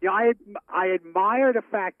 I admire the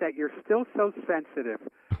fact that you're still so sensitive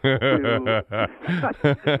to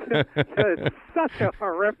such a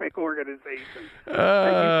horrific organization.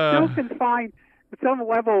 That you still can find some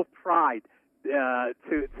level of pride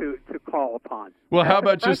to call upon. Well, how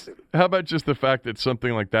about just the fact that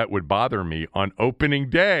something like that would bother me on opening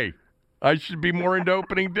day? I should be more into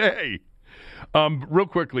opening day. Real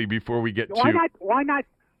quickly before we get why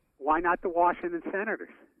not the Washington Senators?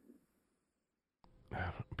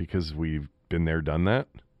 Because we've been there, done that.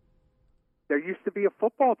 There used to be a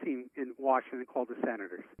football team in Washington called the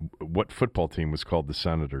Senators. What football team was called the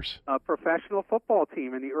Senators? A professional football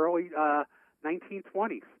team in the early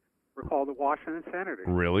 1920s were called the Washington Senators.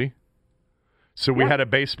 Really? So we had a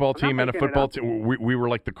baseball team and a football team. We were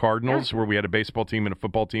like the Cardinals, where we had a baseball team and a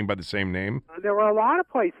football team by the same name. There were a lot of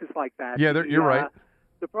places like that. Yeah, you're right.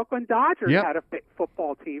 The Brooklyn Dodgers had a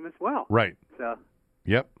football team as well. Right.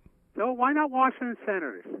 Yep. So why not Washington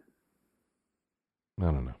Senators? I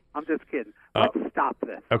don't know. I'm just kidding. Let's stop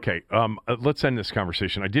this. Okay. Let's end this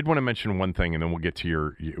conversation. I did want to mention one thing, and then we'll get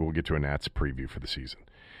to a Nats preview for the season.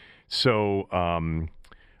 So,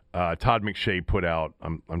 Todd McShay put out.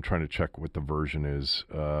 I'm trying to check what the version is.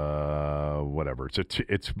 Whatever.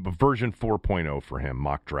 It's version 4.0 for him,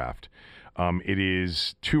 mock draft. It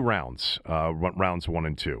is 2 rounds, rounds 1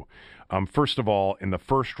 and 2. First of all, in the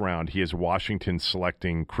first round, he has Washington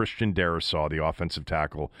selecting Christian Darrisaw, the offensive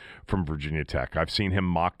tackle from Virginia Tech. I've seen him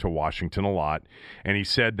mock to Washington a lot, and he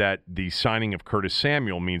said that the signing of Curtis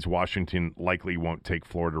Samuel means Washington likely won't take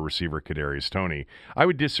Florida receiver Kadarius Toney. I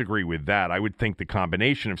would disagree with that. I would think the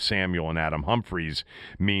combination of Samuel and Adam Humphries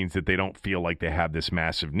means that they don't feel like they have this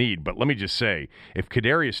massive need. But let me just say, if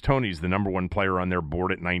Kadarius Toney's the number 1 player on their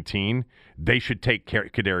board at 19, they should take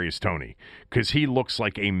Kadarius Toney because he looks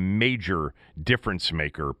like a major difference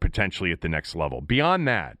maker potentially at the next level. Beyond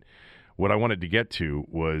that, what I wanted to get to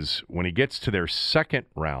was when he gets to their second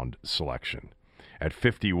round selection at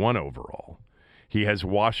 51 overall, he has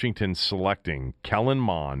Washington selecting Kellen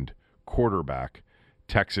Mond, quarterback,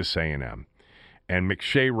 Texas A&M. And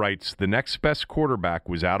McShay writes, the next best quarterback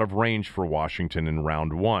was out of range for Washington in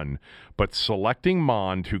round 1, but selecting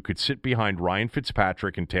Mond, who could sit behind Ryan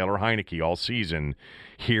Fitzpatrick and Taylor Heineke all season,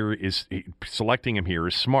 selecting him here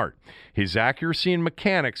is smart. His accuracy and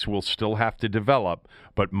mechanics will still have to develop,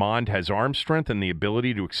 but Mond has arm strength and the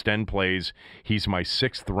ability to extend plays. He's my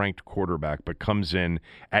 6th-ranked quarterback, but comes in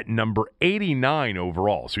at number 89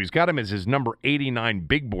 overall. So he's got him as his number 89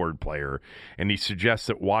 big board player, and he suggests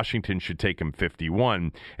that Washington should take him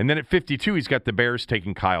 51. And then at 52, he's got the Bears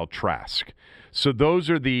taking Kyle Trask. So those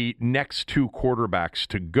are the next 2 quarterbacks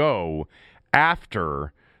to go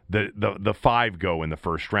after the 5 go in the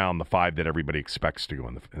first round, the 5 that everybody expects to go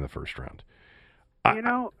in the first round.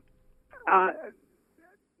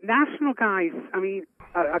 National guys, I mean,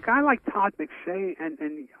 a guy like Todd McShay, and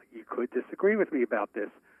you could disagree with me about this,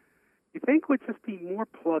 you think would just be more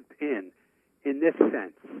plugged in this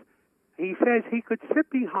sense. He says he could sit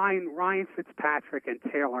behind Ryan Fitzpatrick and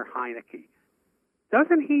Taylor Heineke.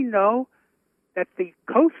 Doesn't he know that the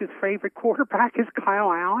coach's favorite quarterback is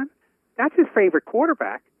Kyle Allen? That's his favorite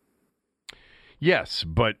quarterback. Yes,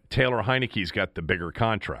 but Taylor Heineke's got the bigger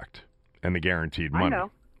contract and the guaranteed money. I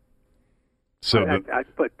know. So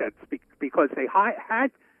but that's because they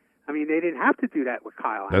had. I mean, they didn't have to do that with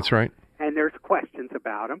Kyle Allen. That's right. And there's questions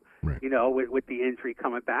about him, right. With the injury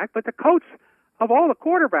coming back. But the coach of all the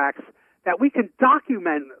quarterbacks that we can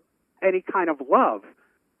document any kind of love,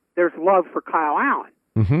 there's love for Kyle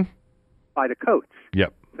Allen by the coach.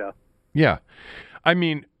 Yep. So. Yeah. I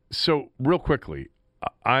mean, so real quickly,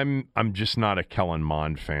 I'm just not a Kellen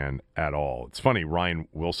Mond fan at all. It's funny, Ryan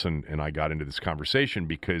Wilson and I got into this conversation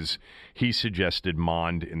because he suggested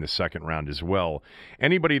Mond in the second round as well.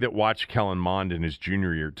 Anybody that watched Kellen Mond in his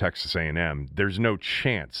junior year at Texas A&M, there's no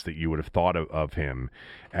chance that you would have thought of him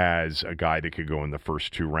as a guy that could go in the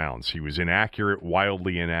first 2 rounds. He was inaccurate,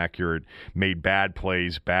 wildly inaccurate, made bad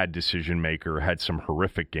plays, bad decision maker, had some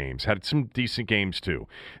horrific games, had some decent games too.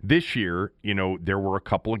 This year, there were a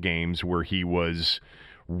couple of games where he was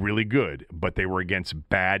really good, but they were against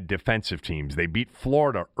bad defensive teams. They beat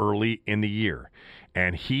Florida early in the year,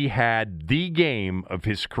 and he had the game of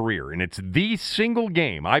his career, and it's the single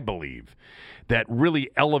game, I believe, that really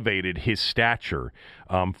elevated his stature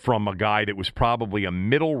from a guy that was probably a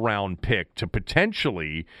middle-round pick to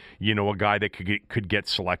potentially, a guy that could get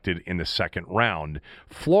selected in the second round.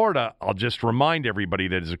 Florida, I'll just remind everybody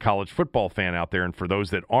that is a college football fan out there, and for those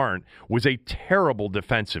that aren't, was a terrible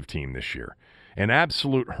defensive team this year. An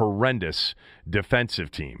absolute horrendous defensive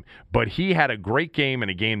team. But he had a great game, and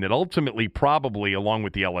a game that ultimately probably, along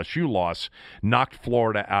with the LSU loss, knocked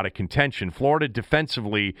Florida out of contention. Florida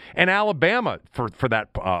defensively, and Alabama for that,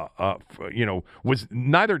 was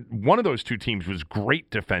neither one of those two teams was great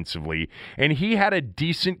defensively. And he had a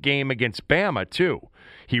decent game against Bama, too.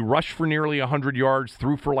 He rushed for nearly 100 yards,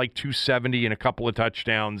 threw for like 270 and a couple of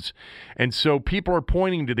touchdowns. And so people are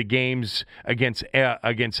pointing to the games against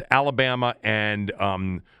Alabama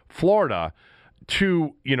and Florida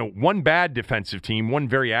to, one bad defensive team, one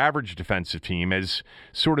very average defensive team as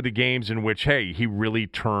sort of the games in which, hey, he really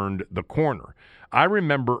turned the corner. I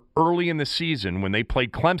remember early in the season when they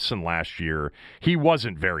played Clemson last year, he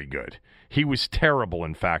wasn't very good. He was terrible,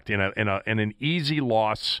 in fact, in an easy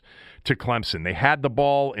loss to Clemson. They had the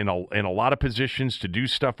ball in a lot of positions to do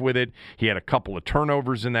stuff with it. He had a couple of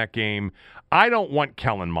turnovers in that game. I don't want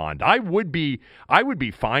Kellen Mond. I would be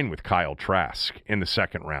fine with Kyle Trask in the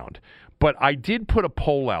second round. But I did put a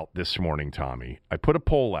poll out this morning, Tommy. I put a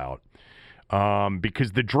poll out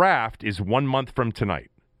because the draft is 1 month from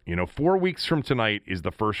tonight. 4 weeks from tonight is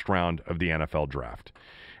the first round of the NFL draft.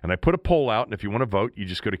 And I put a poll out, and if you want to vote, you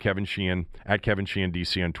just go to Kevin Sheehan, at Kevin Sheehan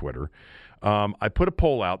DC on Twitter. I put a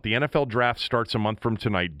poll out. The NFL draft starts a month from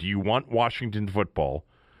tonight. Do you want Washington football,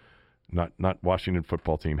 not Washington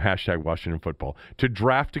football team, hashtag Washington football, to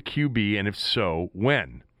draft a QB, and if so,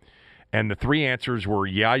 when? And the 3 answers were,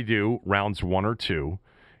 yeah, I do, rounds 1 or 2.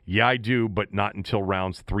 Yeah, I do, but not until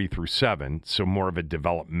rounds 3 through 7, so more of a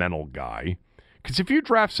developmental guy. Because if you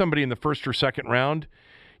draft somebody in the first or second round,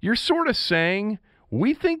 you're sort of saying,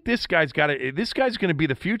 we think this guy's going to be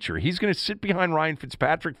the future. He's going to sit behind Ryan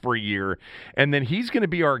Fitzpatrick for a year, and then he's going to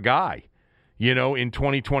be our guy, in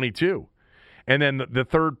 2022. And then the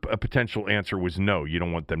third potential answer was no, you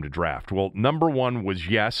don't want them to draft. Well, number 1 was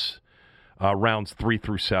yes, rounds 3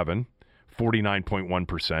 through 7,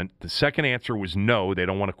 49.1%. The second answer was no, they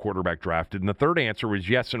don't want a quarterback drafted. And the third answer was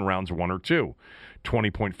yes in rounds 1 or 2,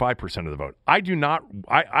 20.5% of the vote.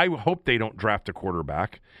 I hope they don't draft a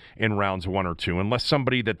quarterback in rounds 1 or 2 unless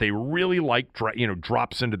somebody that they really like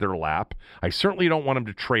drops into their lap. I certainly don't want them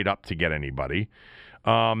to trade up to get anybody.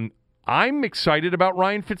 I'm excited about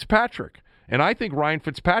Ryan Fitzpatrick, and I think Ryan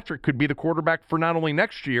Fitzpatrick could be the quarterback for not only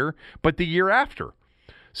next year but the year after,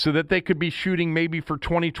 so that they could be shooting maybe for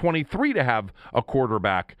 2023 to have a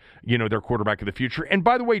quarterback, their quarterback of the future. And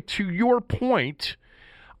by the way, to your point,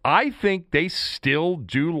 I think they still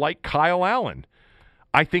do like Kyle Allen.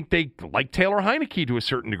 I think they like Taylor Heineke to a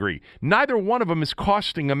certain degree. Neither one of them is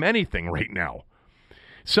costing them anything right now.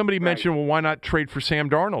 Somebody mentioned, well, why not trade for Sam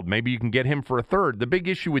Darnold? Maybe you can get him for a third. The big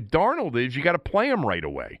issue with Darnold is you got to play him right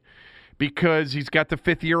away because he's got the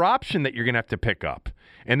 5th-year option that you're going to have to pick up,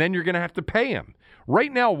 and then you're going to have to pay him.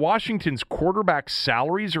 Right now, Washington's quarterback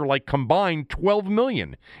salaries are like combined $12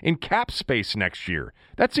 million in cap space next year.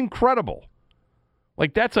 That's incredible.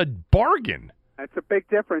 Like, that's a bargain. That's a big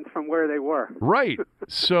difference from where they were. Right.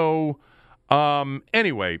 So,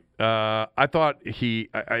 anyway, I thought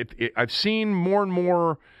I've seen more and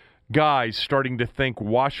more guys starting to think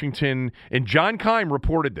Washington, and John Keim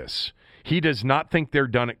reported this, he does not think they're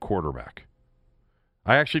done at quarterback.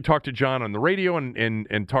 I actually talked to John on the radio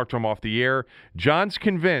and talked to him off the air. John's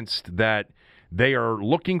convinced that they are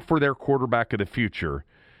looking for their quarterback of the future,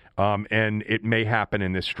 and it may happen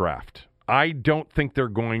in this draft. I don't think they're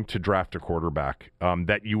going to draft a quarterback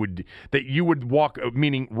that you would walk,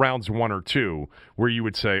 meaning rounds 1 or 2, where you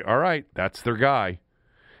would say, all right, that's their guy.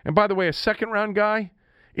 And by the way, a second-round guy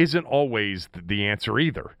isn't always the answer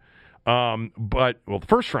either. The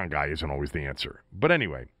first-round guy isn't always the answer. But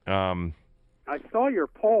anyway. I saw your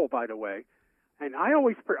poll, by the way, and I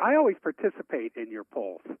always participate in your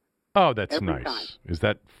polls. Oh, that's every nice. Time. Is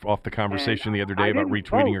that off the conversation and the other day about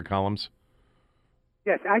retweeting your columns?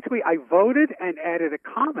 Yes, actually, I voted and added a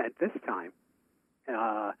comment this time.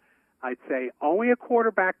 I'd say only a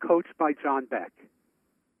quarterback coached by John Beck.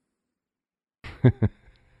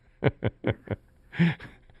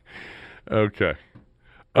 Okay.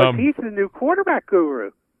 He's the new quarterback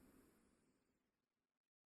guru.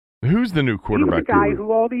 Who's the new quarterback He's the guy guru?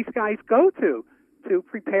 who all these guys go to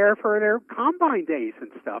prepare for their combine days and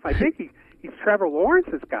stuff. I think he's Trevor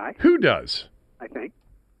Lawrence's guy. Who does? I think.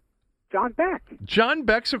 John Beck. John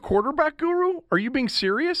Beck's a quarterback guru? Are you being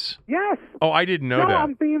serious? Yes. Oh, I didn't know that. No,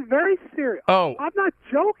 I'm being very serious. Oh. I'm not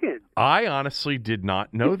joking. I honestly did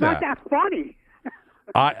not know it's that. It's not that funny.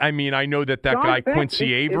 I mean, I know that John guy Beck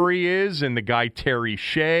Quincy Avery is, and the guy Terry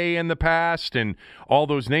Shea in the past, and all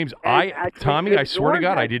those names. Tommy, I swear to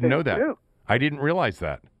God, I didn't know that. Too. I didn't realize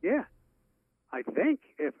that. Yeah. I think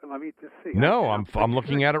let me just see. No, I'm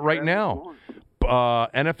looking at it right now.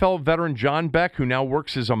 NFL veteran John Beck, who now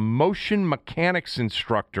works as a motion mechanics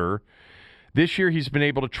instructor. This year, he's been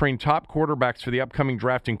able to train top quarterbacks for the upcoming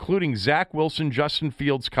draft, including Zach Wilson, Justin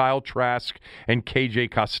Fields, Kyle Trask, and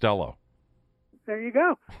KJ Costello. There you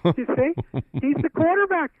go. You see? He's the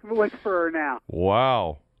quarterback whisperer now.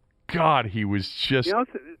 Wow. God, he was just... You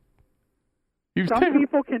know, some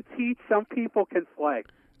people can teach, some people can play.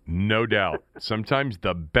 No doubt. Sometimes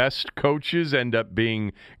the best coaches end up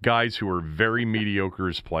being guys who are very mediocre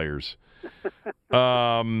as players.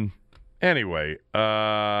 Anyway,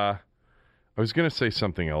 I was going to say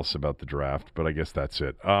something else about the draft, but I guess that's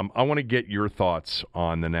it. I want to get your thoughts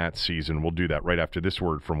on the Nats season. We'll do that right after this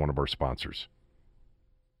word from one of our sponsors.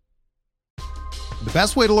 The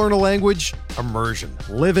best way to learn a language? Immersion.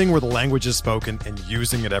 Living where the language is spoken and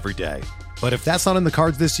using it every day. But if that's not in the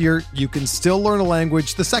cards this year, you can still learn a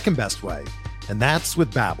language the second best way, and that's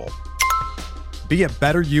with Babbel. Be a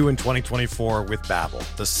better you in 2024 with Babbel,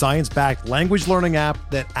 the science-backed language learning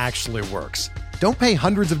app that actually works. Don't pay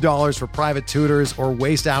hundreds of dollars for private tutors or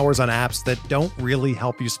waste hours on apps that don't really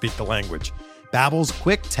help you speak the language. Babbel's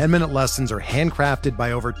quick 10-minute lessons are handcrafted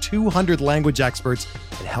by over 200 language experts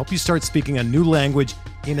and help you start speaking a new language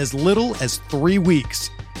in as little as 3 weeks.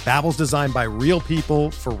 Babbel's designed by real people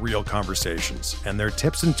for real conversations, and their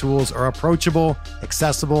tips and tools are approachable,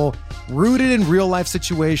 accessible, rooted in real-life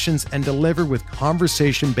situations, and delivered with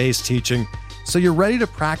conversation-based teaching, so you're ready to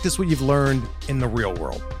practice what you've learned in the real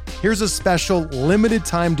world. Here's a special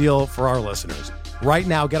limited-time deal for our listeners. Right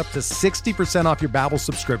now, get up to 60% off your Babbel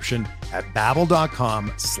subscription at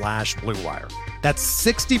babbel.com/Blue Wire. That's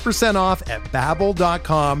 60% off at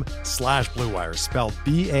babbel.com/Blue Wire, spelled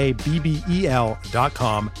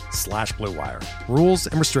BABBEL.com/Blue Wire. Rules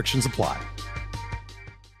and restrictions apply.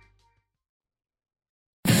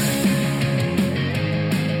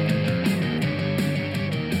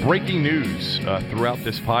 Breaking news throughout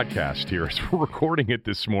this podcast here as we're recording it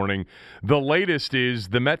this morning. The latest is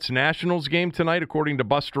the Mets-Nationals game tonight, according to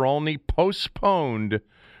Buster Olney, postponed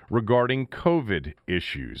regarding COVID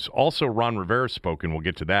issues. Also, Ron Rivera spoke, and we'll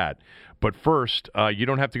get to that. But first, you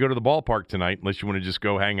don't have to go to the ballpark tonight unless you want to just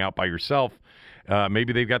go hang out by yourself.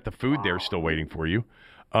 Maybe they've got the food there still waiting for you.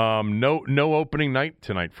 No opening night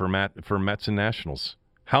tonight for Mets and Nationals.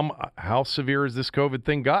 How severe has this COVID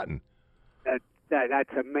thing gotten?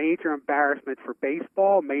 That's a major embarrassment for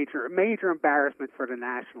baseball, major embarrassment for the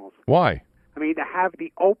Nationals. Why? I mean, to have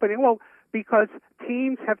the opening, well, because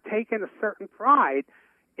teams have taken a certain pride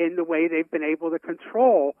in the way they've been able to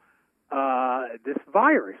control this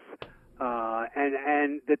virus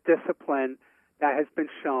and the discipline that has been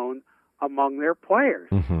shown among their players.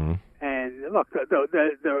 Mm-hmm. And look,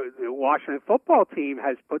 the Washington football team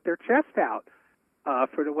has put their chest out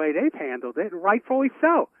for the way they've handled it, and rightfully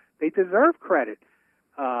so. They deserve credit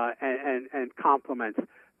and compliments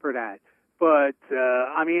for that. But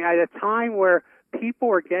I mean, at a time where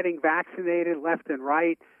people are getting vaccinated left and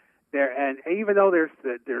right, and even though there's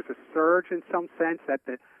a surge in some sense that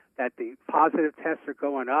the positive tests are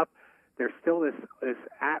going up, there's still this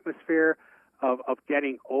atmosphere of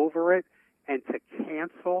getting over it, and to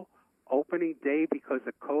cancel opening day because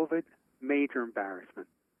of COVID, major embarrassment.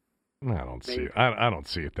 I don't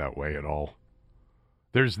see it that way at all.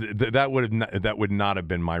 That would not have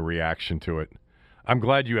been my reaction to it. I'm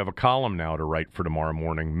glad you have a column now to write for tomorrow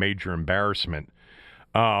morning. Major embarrassment.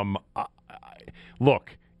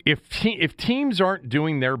 Look, if teams aren't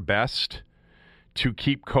doing their best to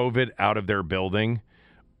keep COVID out of their building,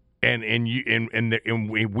 and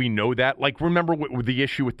we know that. Like, remember with the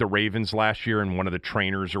issue with the Ravens last year, and one of the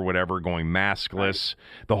trainers or whatever going maskless,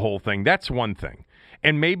 the whole thing. That's one thing.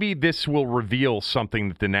 And maybe this will reveal something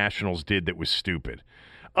that the Nationals did that was stupid.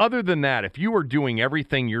 Other than that, if you are doing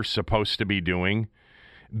everything you're supposed to be doing,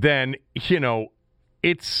 then,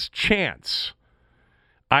 it's chance.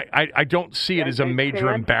 I don't see it as a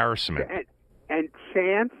major embarrassment. And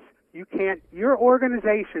chance, you can't. Your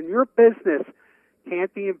organization, your business,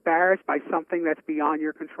 can't be embarrassed by something that's beyond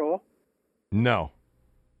your control. No,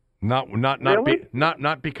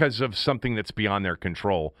 not because of something that's beyond their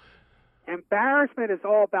control. Embarrassment is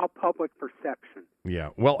all about public perception. Yeah,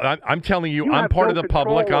 well, I'm telling you, You I'm have part no of the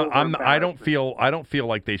control public. over I don't feel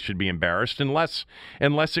like they should be embarrassed unless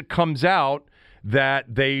it comes out that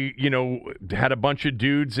they, had a bunch of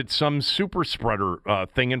dudes at some super spreader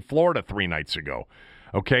thing in Florida 3 nights ago.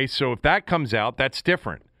 Okay, so if that comes out, that's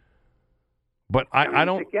different. But I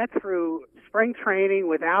don't to get through spring training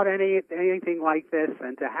without anything like this,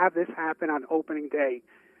 and to have this happen on opening day.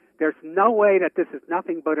 There's no way that this is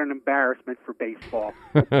nothing but an embarrassment for baseball,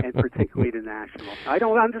 and particularly the Nationals. I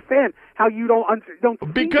don't understand how you don't see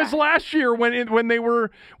because that. last year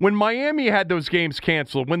when Miami had those games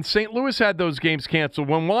canceled, when St. Louis had those games canceled,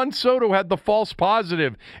 when Juan Soto had the false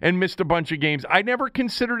positive and missed a bunch of games, I never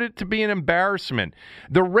considered it to be an embarrassment.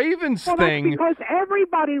 The Ravens thing, that's because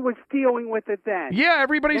everybody was dealing with it then. Yeah,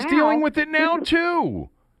 everybody's dealing with it now too.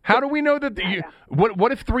 How do we know that?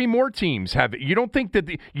 What if 3 more teams have it? You don't think that?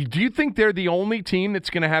 Do you think they're the only team that's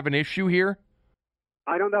going to have an issue here?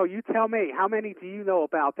 I don't know. You tell me. How many do you know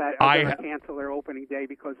about that are going to cancel their opening day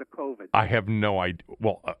because of COVID? I have no idea.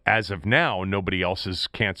 Well, as of now, nobody else has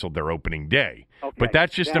canceled their opening day. Okay. But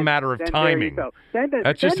that's just a matter of timing.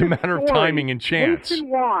 That's just a matter of timing and chance.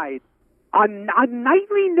 Nationwide, on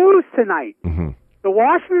nightly news tonight, the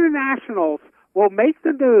Washington Nationals will make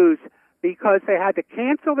the news because they had to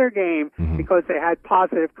cancel their game because they had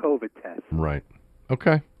positive COVID tests. Right.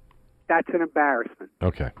 Okay. That's an embarrassment.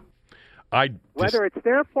 Okay. Whether it's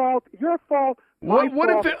their fault, your fault, my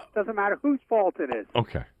fault, doesn't matter whose fault it is.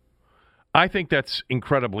 Okay. I think that's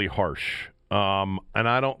incredibly harsh. And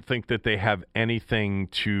I don't think that they have anything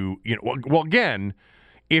to, well, again,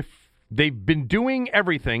 if they've been doing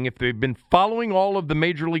everything, if they've been following all of the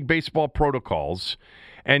Major League Baseball protocols,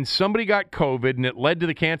 and somebody got COVID and it led to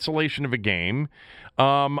the cancellation of a game,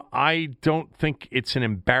 I don't think it's an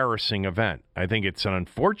embarrassing event. I think it's an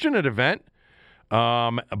unfortunate event.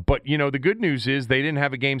 But, the good news is they didn't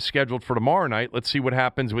have a game scheduled for tomorrow night. Let's see what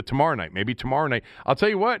happens with tomorrow night. Maybe tomorrow night. I'll tell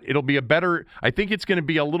you what, it'll be I think it's going to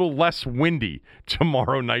be a little less windy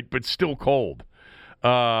tomorrow night, but still cold.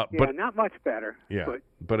 But not much better. Yeah,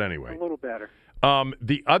 but anyway. A little better.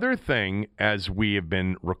 The other thing, as we have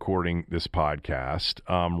been recording this podcast,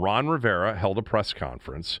 Ron Rivera held a press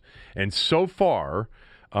conference, and so far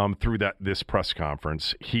through this press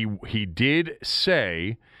conference, he did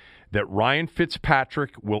say that Ryan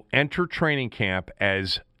Fitzpatrick will enter training camp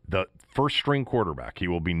as the first-string quarterback. He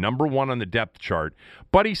will be number 1 on the depth chart,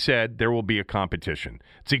 but he said there will be a competition.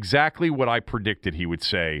 It's exactly what I predicted he would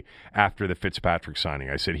say after the Fitzpatrick signing.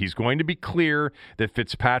 I said he's going to be clear that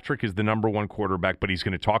Fitzpatrick is the number 1 quarterback, but he's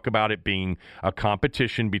going to talk about it being a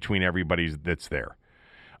competition between everybody that's there.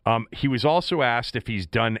 He was also asked if he's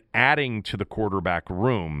done adding to the quarterback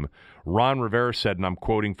room. Ron Rivera said, and I'm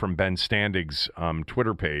quoting from Ben Standig's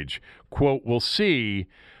Twitter page, quote, "We'll see."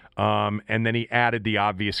 And then he added the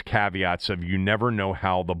obvious caveats of you never know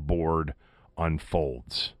how the board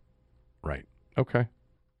unfolds. Right. Okay.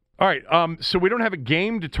 All right. So we don't have a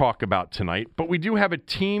game to talk about tonight, but we do have a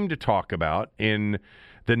team to talk about in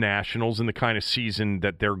the Nationals and the kind of season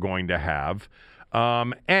that they're going to have.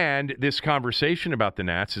 And this conversation about the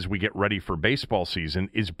Nats as we get ready for baseball season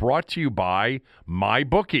is brought to you by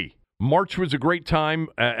MyBookie. March was a great time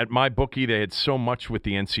at MyBookie. They had so much with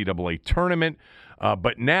the NCAA tournament.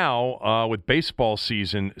 But now, with baseball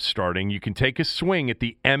season starting, you can take a swing at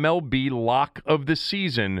the MLB lock of the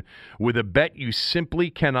season with a bet you simply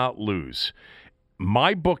cannot lose.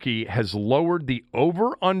 MyBookie has lowered the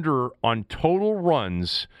over-under on total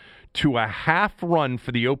runs to a half run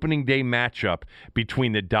for the opening day matchup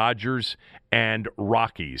between the Dodgers and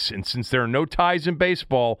Rockies. And since there are no ties in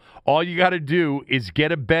baseball, all you got to do is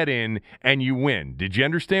get a bet in and you win. Did you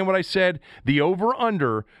understand what I said? The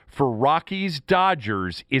over-under for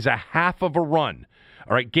Rockies-Dodgers is a half of a run.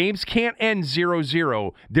 All right, games can't end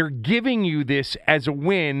 0-0. They're giving you this as a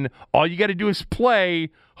win. All you got to do is play,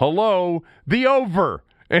 the over,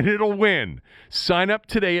 and it'll win. Sign up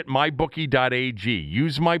today at mybookie.ag.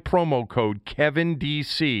 Use my promo code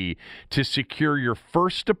KevinDC to secure your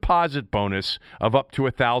first deposit bonus of up to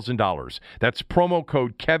 $1,000. That's promo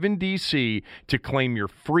code KevinDC to claim your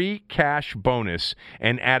free cash bonus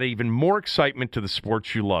and add even more excitement to the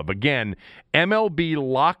sports you love. Again, MLB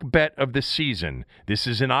lock bet of the season. This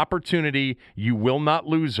is an opportunity you will not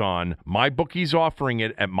lose on. MyBookie's offering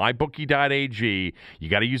it at mybookie.ag. You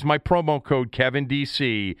got to use my promo code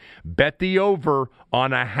KevinDC be bet the over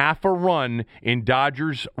on a half a run in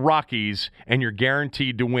Dodgers-Rockies, and you're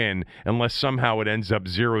guaranteed to win unless somehow it ends up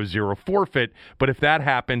 0-0 forfeit. But if that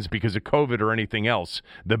happens because of COVID or anything else,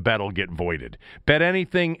 the bet will get voided. Bet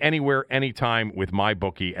anything, anywhere, anytime with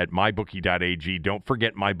MyBookie at mybookie.ag. Don't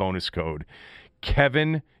forget my bonus code,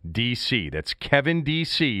 Kevin DC. That's Kevin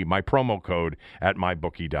DC, my promo code at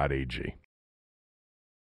mybookie.ag.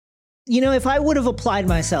 You know, if I would have applied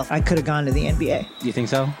myself, I could have gone to the NBA. You think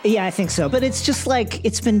so? Yeah, I think so. But it's just like,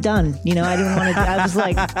 it's been done. You know, I didn't want to, I was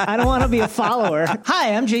like, I don't want to be a follower.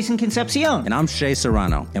 Hi, I'm Jason Concepcion. And I'm Shea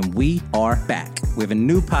Serrano. And we are back. We have a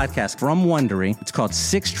new podcast from Wondery. It's called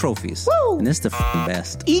Six Trophies. Woo! And it's the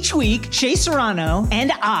best. Each week, Shea Serrano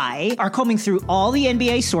and I are combing through all the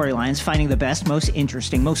NBA storylines, finding the best, most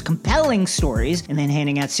interesting, most compelling stories, and then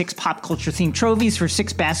handing out 6 pop culture themed trophies for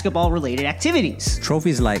 6 basketball related activities.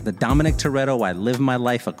 Trophies like the Dominic Toretto I Live My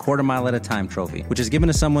Life a Quarter Mile at a Time trophy, which is given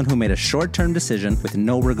to someone who made a short-term decision with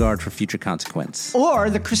no regard for future consequence. Or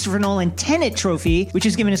the Christopher Nolan Tenet trophy, which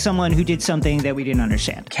is given to someone who did something that we didn't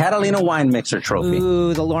understand. Catalina Wine Mixer trophy.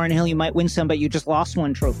 Ooh, the Lauryn Hill You Might Win Some But You Just Lost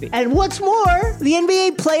One trophy. And what's more, the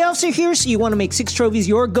NBA playoffs are here, so you want to make Six Trophies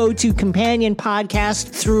your go-to companion podcast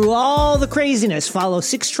through all the craziness. Follow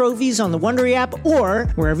Six Trophies on the Wondery app or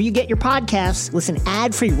wherever you get your podcasts. Listen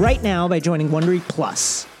ad-free right now by joining Wondery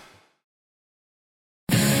Plus.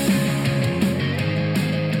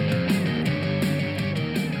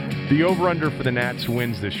 The over-under for the Nats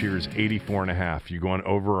wins this year is 84.5. You going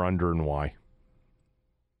over or under, and why?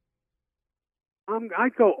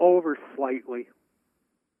 I'd go over slightly.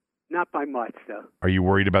 Not by much, though. Are you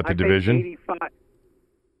worried about the division? 85.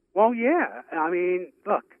 Well, yeah. I mean,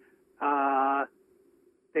 look,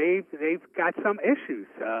 they've got some issues.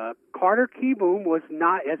 Carter Kieboom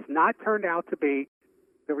has not turned out to be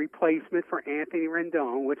the replacement for Anthony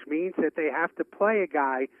Rendon, which means that they have to play a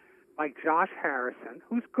guy like Josh Harrison,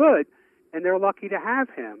 who's good, and they're lucky to have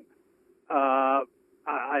him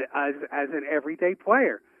as an everyday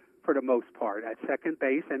player for the most part at second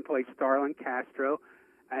base, and play Starlin Castro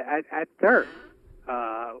at third,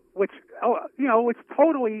 which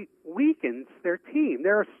totally weakens their team.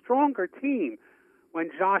 They're a stronger team when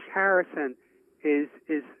Josh Harrison is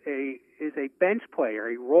a bench player,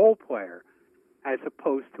 a role player, as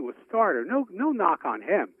opposed to a starter. No knock on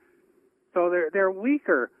him. So they're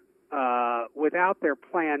weaker without their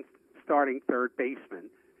planned starting third baseman.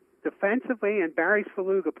 Defensively, and Barry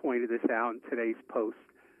Saluga pointed this out in today's post,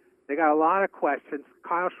 they got a lot of questions.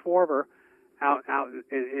 Kyle Schwarber out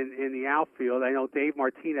in the outfield. I know Dave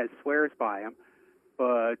Martinez swears by him,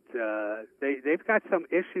 but they've got some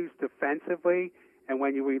issues defensively, and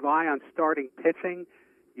when you rely on starting pitching,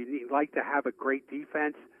 you like to have a great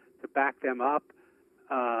defense to back them up.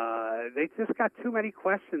 They just got too many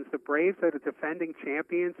questions. The Braves are the defending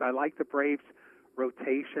champions. I like the Braves'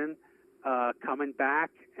 rotation coming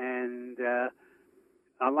back, and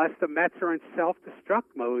unless the Mets are in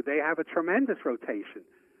self-destruct mode, they have a tremendous rotation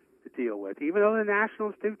to deal with, even though the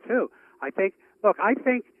Nationals do too.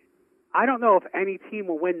 I don't know if any team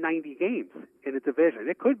will win 90 games in a division.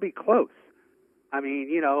 It could be close. I mean,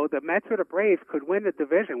 the Mets or the Braves could win the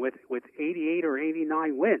division with 88 or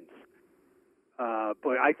 89 wins.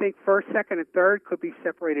 But I think first, second, and third could be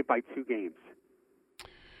separated by 2 games.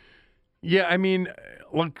 Yeah, I mean,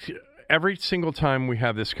 look, every single time we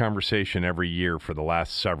have this conversation every year for the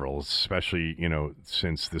last several, especially,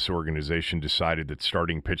 since this organization decided that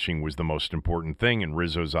starting pitching was the most important thing, and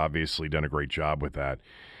Rizzo's obviously done a great job with that.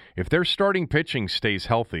 If their starting pitching stays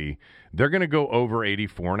healthy, they're going to go over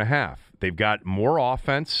 84.5. They've got more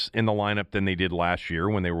offense in the lineup than they did last year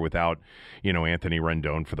when they were without, Anthony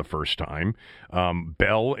Rendon for the first time.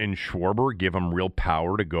 Bell and Schwarber give them real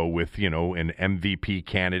power to go with, an MVP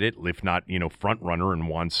candidate, if not, front runner in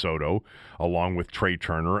Juan Soto, along with Trey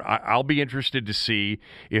Turner. I'll be interested to see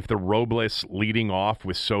if the Robles leading off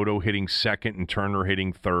with Soto hitting second and Turner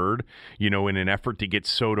hitting third, in an effort to get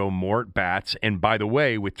Soto more at bats. And by the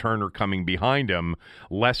way, with Turner coming behind him,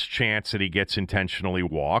 less chance that he gets intentionally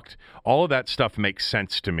walked. All of that stuff makes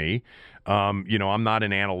sense to me. I'm not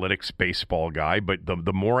an analytics baseball guy, but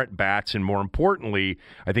the more at bats, and more importantly,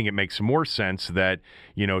 I think it makes more sense that,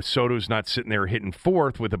 Soto's not sitting there hitting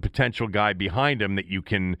fourth with a potential guy behind him that you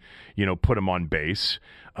can, put him on base.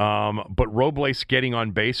 But Robles getting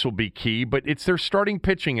on base will be key, but it's their starting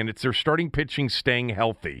pitching, and it's their starting pitching staying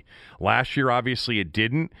healthy. Last year, obviously, it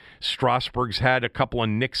didn't. Strasburg's had a couple of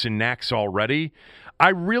nicks and knacks already.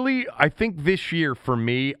 I think this year, for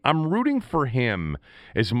me, I'm rooting for him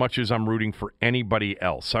as much as I'm rooting for anybody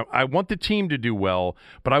else. I want the team to do well,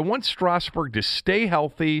 but I want Strasburg to stay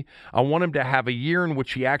healthy. I want him to have a year in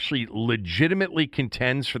which he actually legitimately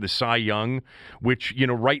contends for the Cy Young, which,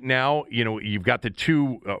 right now, you've got the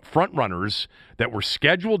two front runners that were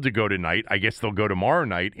scheduled to go tonight. I guess they'll go tomorrow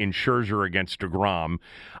night in Scherzer against DeGrom.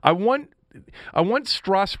 I want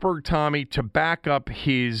Strasburg, Tommy, to back up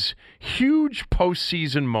his huge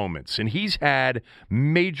postseason moments, and he's had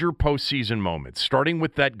major postseason moments, starting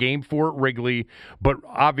with that Game 4 at Wrigley, but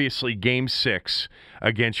obviously Game 6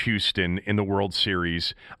 against Houston in the World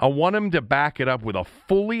Series. I want him to back it up with a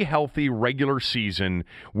fully healthy regular season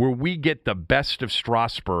where we get the best of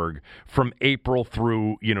Strasburg from April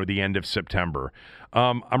through, the end of September.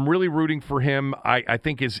 I'm really rooting for him. I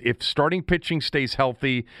think if starting pitching stays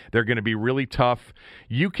healthy, they're going to be really tough.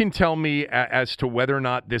 You can tell me as to whether or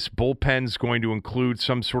not this bullpen's going to include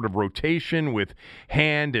some sort of rotation with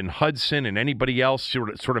Hand and Hudson and anybody else sort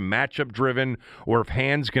of matchup driven, or if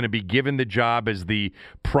Hand's going to be given the job as the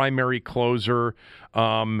primary closer.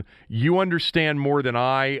 You understand more than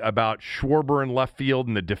I about Schwarber in left field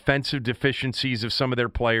and the defensive deficiencies of some of their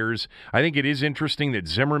players. I think it is interesting that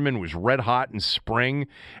Zimmerman was red hot in spring,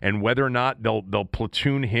 and whether or not they'll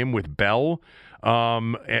platoon him with Bell. I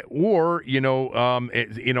know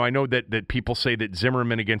that people say that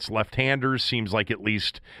Zimmerman against left-handers seems like at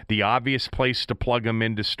least the obvious place to plug him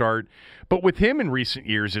in to start. But with him in recent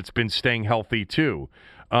years, it's been staying healthy too.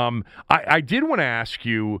 I did want to ask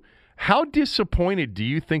you, how disappointed do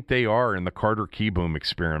you think they are in the Carter Kieboom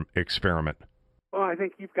experiment? Well, I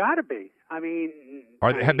think you've got to be.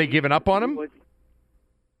 Have they given up on him?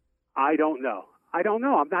 I don't know.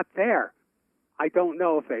 I'm not there. I don't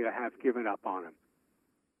know if they have given up on him.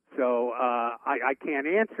 So I can't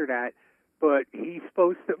answer that. But he's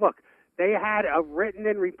supposed to look. They had a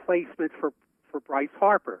written-in replacement for Bryce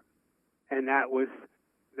Harper, and that was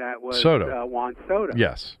Soto. Juan Soto.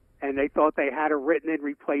 Yes. And they thought they had a written-in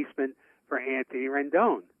replacement for Anthony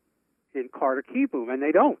Rendon in Carter Kieboom, and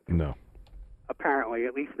they don't. No. Apparently,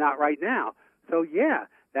 at least not right now. So yeah,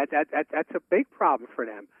 that's a big problem for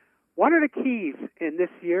them. One of the keys in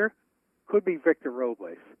this year could be Victor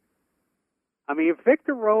Robles. If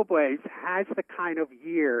Victor Robles has the kind of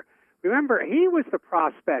year, remember, he was the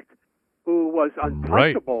prospect who was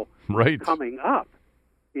untouchable right. coming up.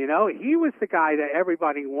 He was the guy that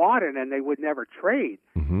everybody wanted and they would never trade.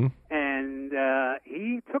 Mm-hmm. And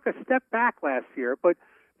he took a step back last year, but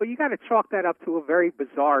you got to chalk that up to a very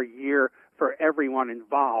bizarre year for everyone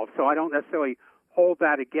involved. So I don't necessarily hold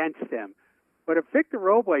that against him. But if Victor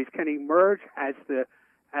Robles can emerge as the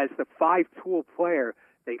five-tool player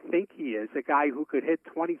they think he is, a guy who could hit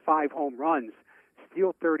 25 home runs,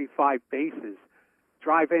 steal 35 bases,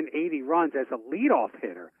 drive in 80 runs as a leadoff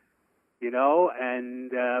hitter,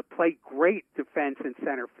 and play great defense in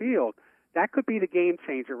center field, that could be the game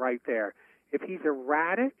changer right there. If he's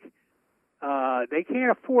erratic, they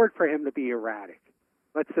can't afford for him to be erratic.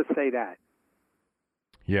 Let's just say that.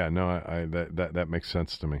 Yeah, no, that makes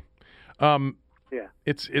sense to me. Yeah,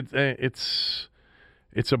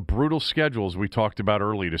 it's a brutal schedule, as we talked about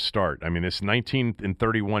early to start. This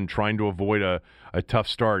 19-31, trying to avoid a tough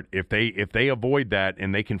start. If they avoid that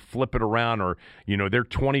and they can flip it around, or they're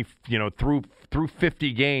 20, through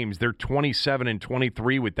 50 games, they're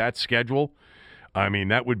 27-23 with that schedule.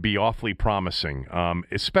 That would be awfully promising,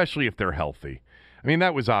 especially if they're healthy.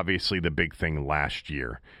 That was obviously the big thing last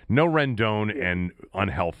year. No Rendon and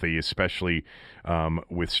unhealthy, especially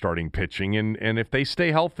with starting pitching. And if they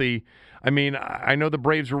stay healthy, I know the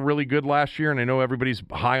Braves were really good last year, and I know everybody's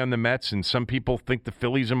high on the Mets, and some people think the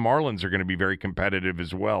Phillies and Marlins are going to be very competitive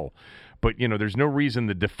as well. But, there's no reason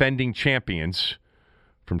the defending champions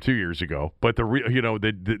from 2 years ago, but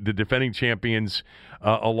the defending champions,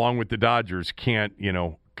 along with the Dodgers, can't,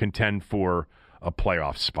 contend for a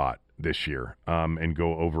playoff spot this year and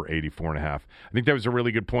go over 84.5. I think that was a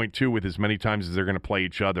really good point, too, with as many times as they're going to play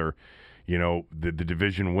each other. The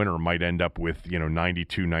division winner might end up with,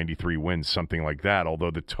 92, 93 wins, something like that.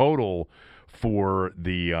 Although the total for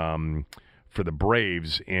the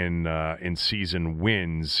Braves in season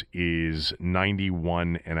wins is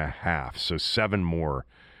 91.5, so 7 more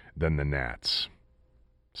than the Nats.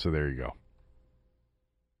 So there you go.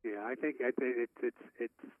 Yeah, I think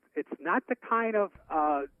it's not the kind of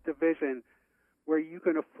division where you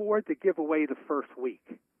can afford to give away the first week.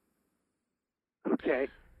 Okay.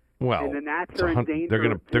 Well, and the Nats are in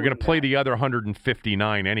danger. They're gonna play the other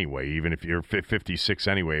 159 anyway, even if you're 56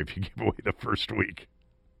 anyway. If you give away the first week,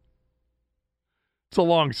 it's a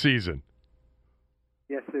long season.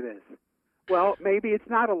 Yes, it is. Well, maybe it's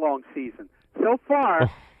not a long season. So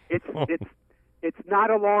far, it's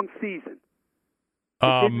not a long season.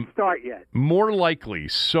 It didn't start yet. More likely,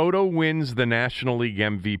 Soto wins the National League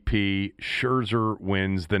MVP, Scherzer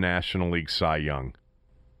wins the National League Cy Young.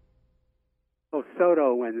 Oh,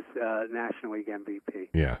 Soto wins National League MVP.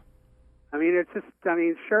 Yeah. I mean,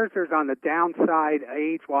 Scherzer's on the downside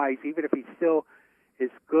age-wise, even if he still is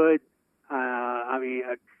good. A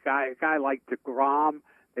guy like DeGrom,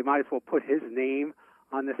 they might as well put his name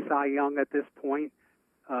on the Cy Young at this point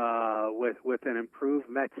with an improved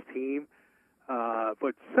Mets team.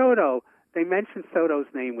 But Soto, they mentioned Soto's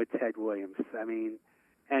name with Ted Williams. I mean,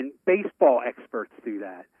 and baseball experts do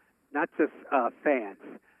that, not just fans.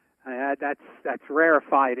 That's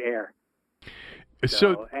rarefied air.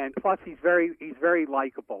 So, and plus he's very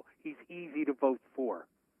likable. He's easy to vote for.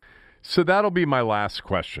 So that'll be my last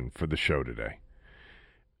question for the show today.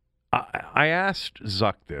 I asked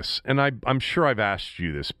Zuck this, and I'm sure I've asked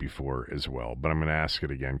you this before as well, but I'm going to ask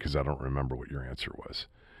it again because I don't remember what your answer was.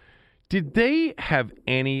 Did they have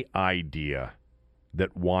any idea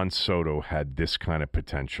that Juan Soto had this kind of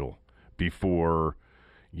potential before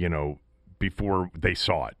they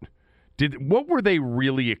saw it? What were they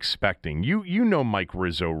really expecting? You know Mike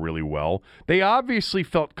Rizzo really well. They obviously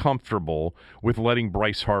felt comfortable with letting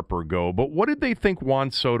Bryce Harper go, but what did they think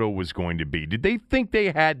Juan Soto was going to be? Did they think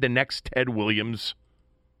they had the next Ted Williams?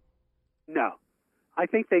 No. I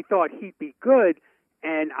think they thought he'd be good,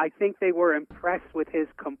 and I think they were impressed with his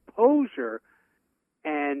composure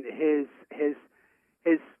and his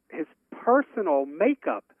personal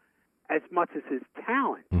makeup as much as his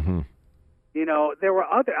talent. Mm-hmm. You know, there were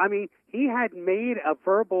he had made a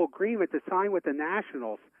verbal agreement to sign with the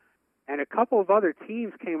Nationals, and a couple of other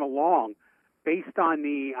teams came along based on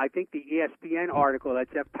the ESPN article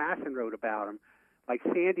that Jeff Passan wrote about him. Like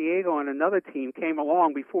San Diego and another team came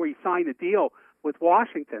along before he signed a deal with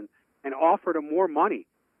Washington and offered him more money.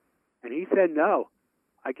 And he said, no,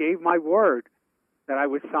 I gave my word that I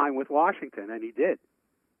would sign with Washington, and he did.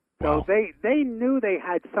 Wow. So they knew they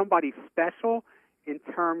had somebody special in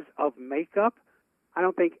terms of makeup. I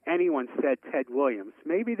don't think anyone said Ted Williams.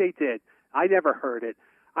 Maybe they did. I never heard it.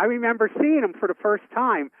 I remember seeing him for the first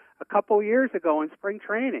time a couple years ago in spring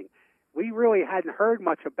training. We really hadn't heard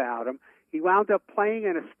much about him. He wound up playing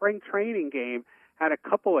in a spring training game, had a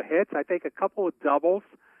couple of hits, I think a couple of doubles,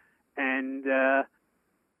 and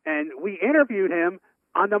we interviewed him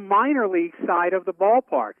on the minor league side of the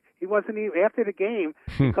ballpark. He wasn't even after the game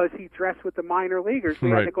because he dressed with the minor leaguers.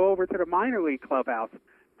 We had to go over to the minor league clubhouse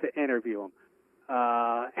to interview him,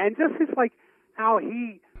 and just is like how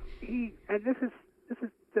he and this is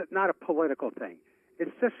not a political thing. It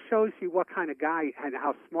just shows you what kind of guy and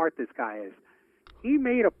how smart this guy is. He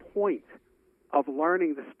made a point of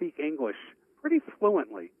learning to speak English pretty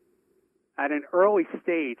fluently at an early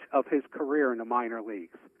stage of his career in the minor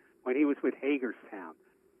leagues when he was with Hagerstown.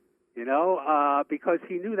 You know, because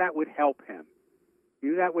he knew that would help him. He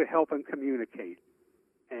knew that would help him communicate.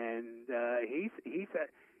 And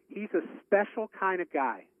he's a special kind of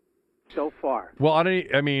guy so far. Well,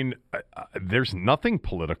 there's nothing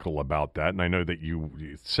political about that, and I know that you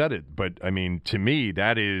said it, but I mean, to me,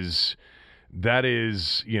 that is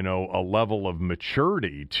a level of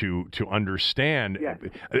maturity to understand. Yes.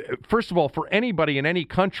 First of all, for anybody in any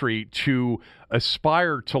country to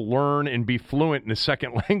aspire to learn and be fluent in a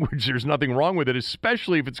second language, there's nothing wrong with it,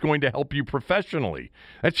 especially if it's going to help you professionally.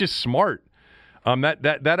 That's just smart.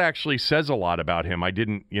 That actually says a lot about him. I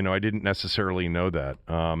didn't necessarily know that.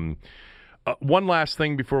 One last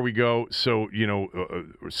thing before we go. So,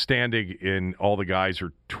 Standig and all the guys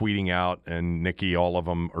are tweeting out, and Nikki, all of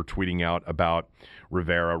them are tweeting out about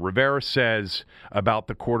Rivera. Rivera says about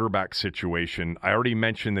the quarterback situation, I already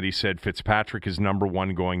mentioned that he said Fitzpatrick is number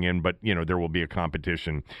one going in, but, there will be a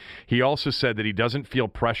competition. He also said that he doesn't feel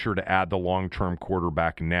pressure to add the long-term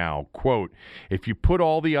quarterback now. Quote, if you put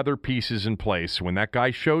all the other pieces in place, when that guy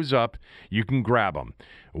shows up, you can grab him.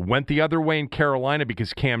 Went the other way in Carolina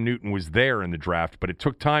because Cam Newton was there in the draft, but it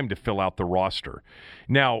took time to fill out the roster.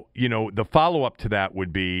 Now, the follow-up to that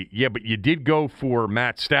would be, yeah, but you did go for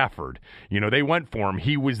Matt Stafford. They went for him.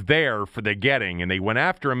 He was there for the getting, and they went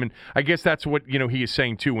after him. And I guess that's what, he is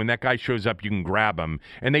saying, too. When that guy shows up, you can grab him.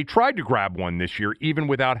 And they tried to grab one this year, even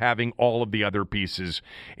without having all of the other pieces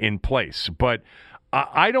in place. But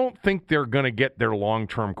I don't think they're going to get their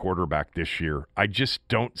long-term quarterback this year. I just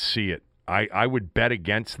don't see it. I would bet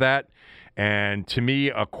against that. And to me,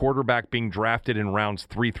 a quarterback being drafted in rounds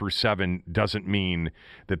 3 through 7 doesn't mean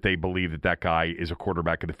that they believe that guy is a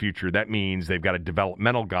quarterback of the future. That means they've got a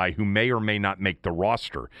developmental guy who may or may not make the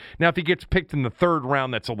roster. Now, if he gets picked in the 3rd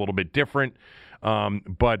round, that's a little bit different.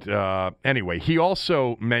 But anyway, he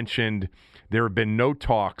also mentioned there have been no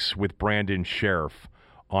talks with Brandon Sheriff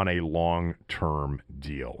on a long-term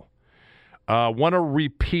deal. Want to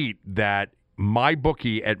repeat that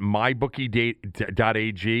MyBookie at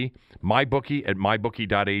mybookie.ag, MyBookie at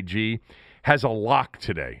mybookie.ag has a lock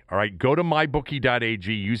today. All right, go to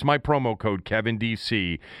mybookie.ag, use my promo code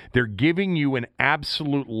KevinDC. They're giving you an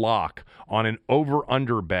absolute lock on an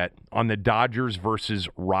over-under bet on the Dodgers versus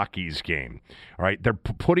Rockies game. All right, they're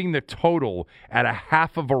putting the total at a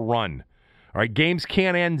half of a run. All right, games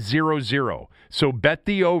can't end 0-0. So bet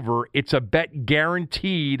the over. It's a bet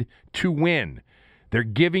guaranteed to win. They're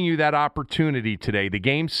giving you that opportunity today. The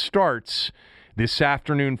game starts this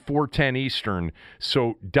afternoon, 4:10 Eastern.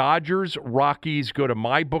 So Dodgers, Rockies, go to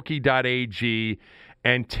mybookie.ag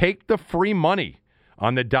and take the free money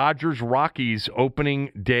on the Dodgers, Rockies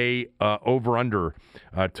opening day over-under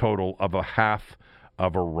total of a half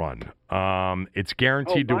of a run. It's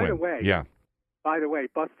guaranteed to win. By the way,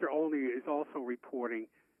 Buster Olney is also reporting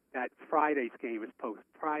that Friday's game is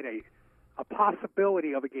Friday. A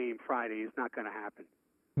possibility of a game Friday is not going to happen.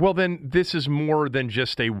 Well, then this is more than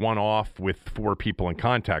just a one-off with 4 people in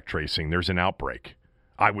contact tracing. There's an outbreak.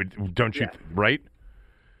 Don't you, right?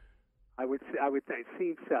 I would think,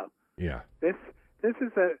 seems so. Yeah. This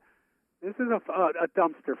is a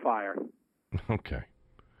dumpster fire. Okay.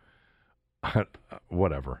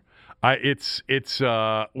 Whatever. Why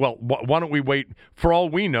don't we wait? For all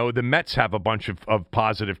we know, the Mets have a bunch of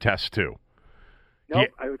positive tests too. Nope,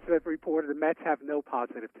 I would have reported the Mets have no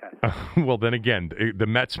positive tests. Well, then again, the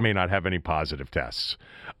Mets may not have any positive tests.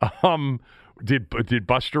 Did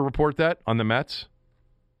Buster report that on the Mets?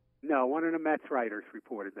 No, one of the Mets writers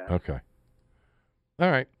reported that. Okay. All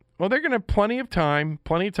right. Well, they're going to have plenty of time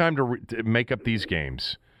to make up these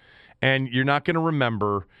games. And you're not going to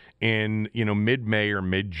remember in mid-May or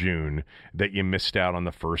mid-June that you missed out on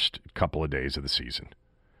the first couple of days of the season.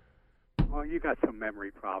 Well, you got some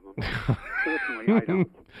memory problems. Certainly, I don't.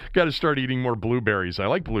 Got to start eating more blueberries. I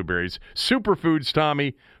like blueberries. Superfoods,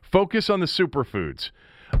 Tommy. Focus on the superfoods.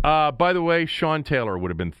 By the way, Sean Taylor would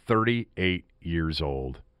have been 38 years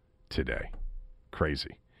old today.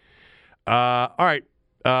 Crazy. All right.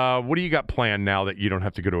 What do you got planned now that you don't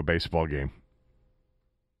have to go to a baseball game?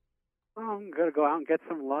 Well, I'm going to go out and get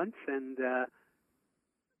some lunch and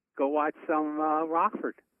go watch some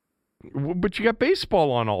Rockford. But you got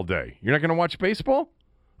baseball on all day. You're not going to watch baseball?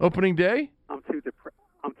 Opening day? I'm too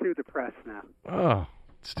depressed now. Oh,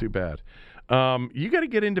 it's too bad. You got to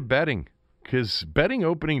get into betting because betting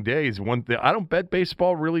opening day is one thing. I don't bet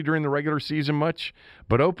baseball really during the regular season much,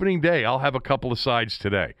 but opening day, I'll have a couple of sides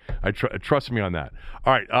today. Trust me on that.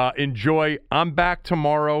 All right, enjoy. I'm back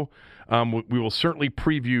tomorrow. We will certainly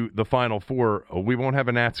preview the Final Four. We won't have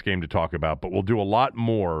a Nats game to talk about, but we'll do a lot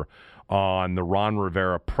more on the Ron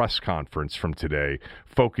Rivera press conference from today,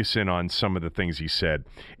 focus in on some of the things he said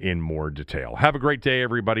in more detail. Have a great day,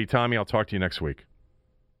 everybody. Tommy, I'll talk to you next week.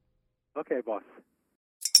 Okay, boss.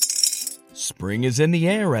 Spring is in the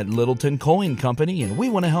air at Littleton Coin Company, and we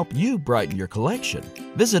want to help you brighten your collection.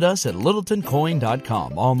 Visit us at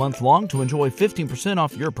littletoncoin.com all month long to enjoy 15%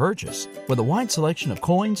 off your purchase. With a wide selection of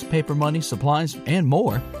coins, paper money, supplies, and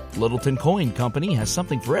more, Littleton Coin Company has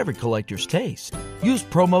something for every collector's taste. Use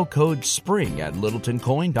promo code SPRING at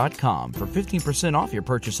littletoncoin.com for 15% off your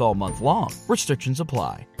purchase all month long. Restrictions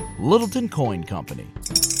apply. Littleton Coin Company.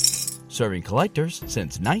 Serving collectors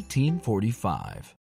since 1945.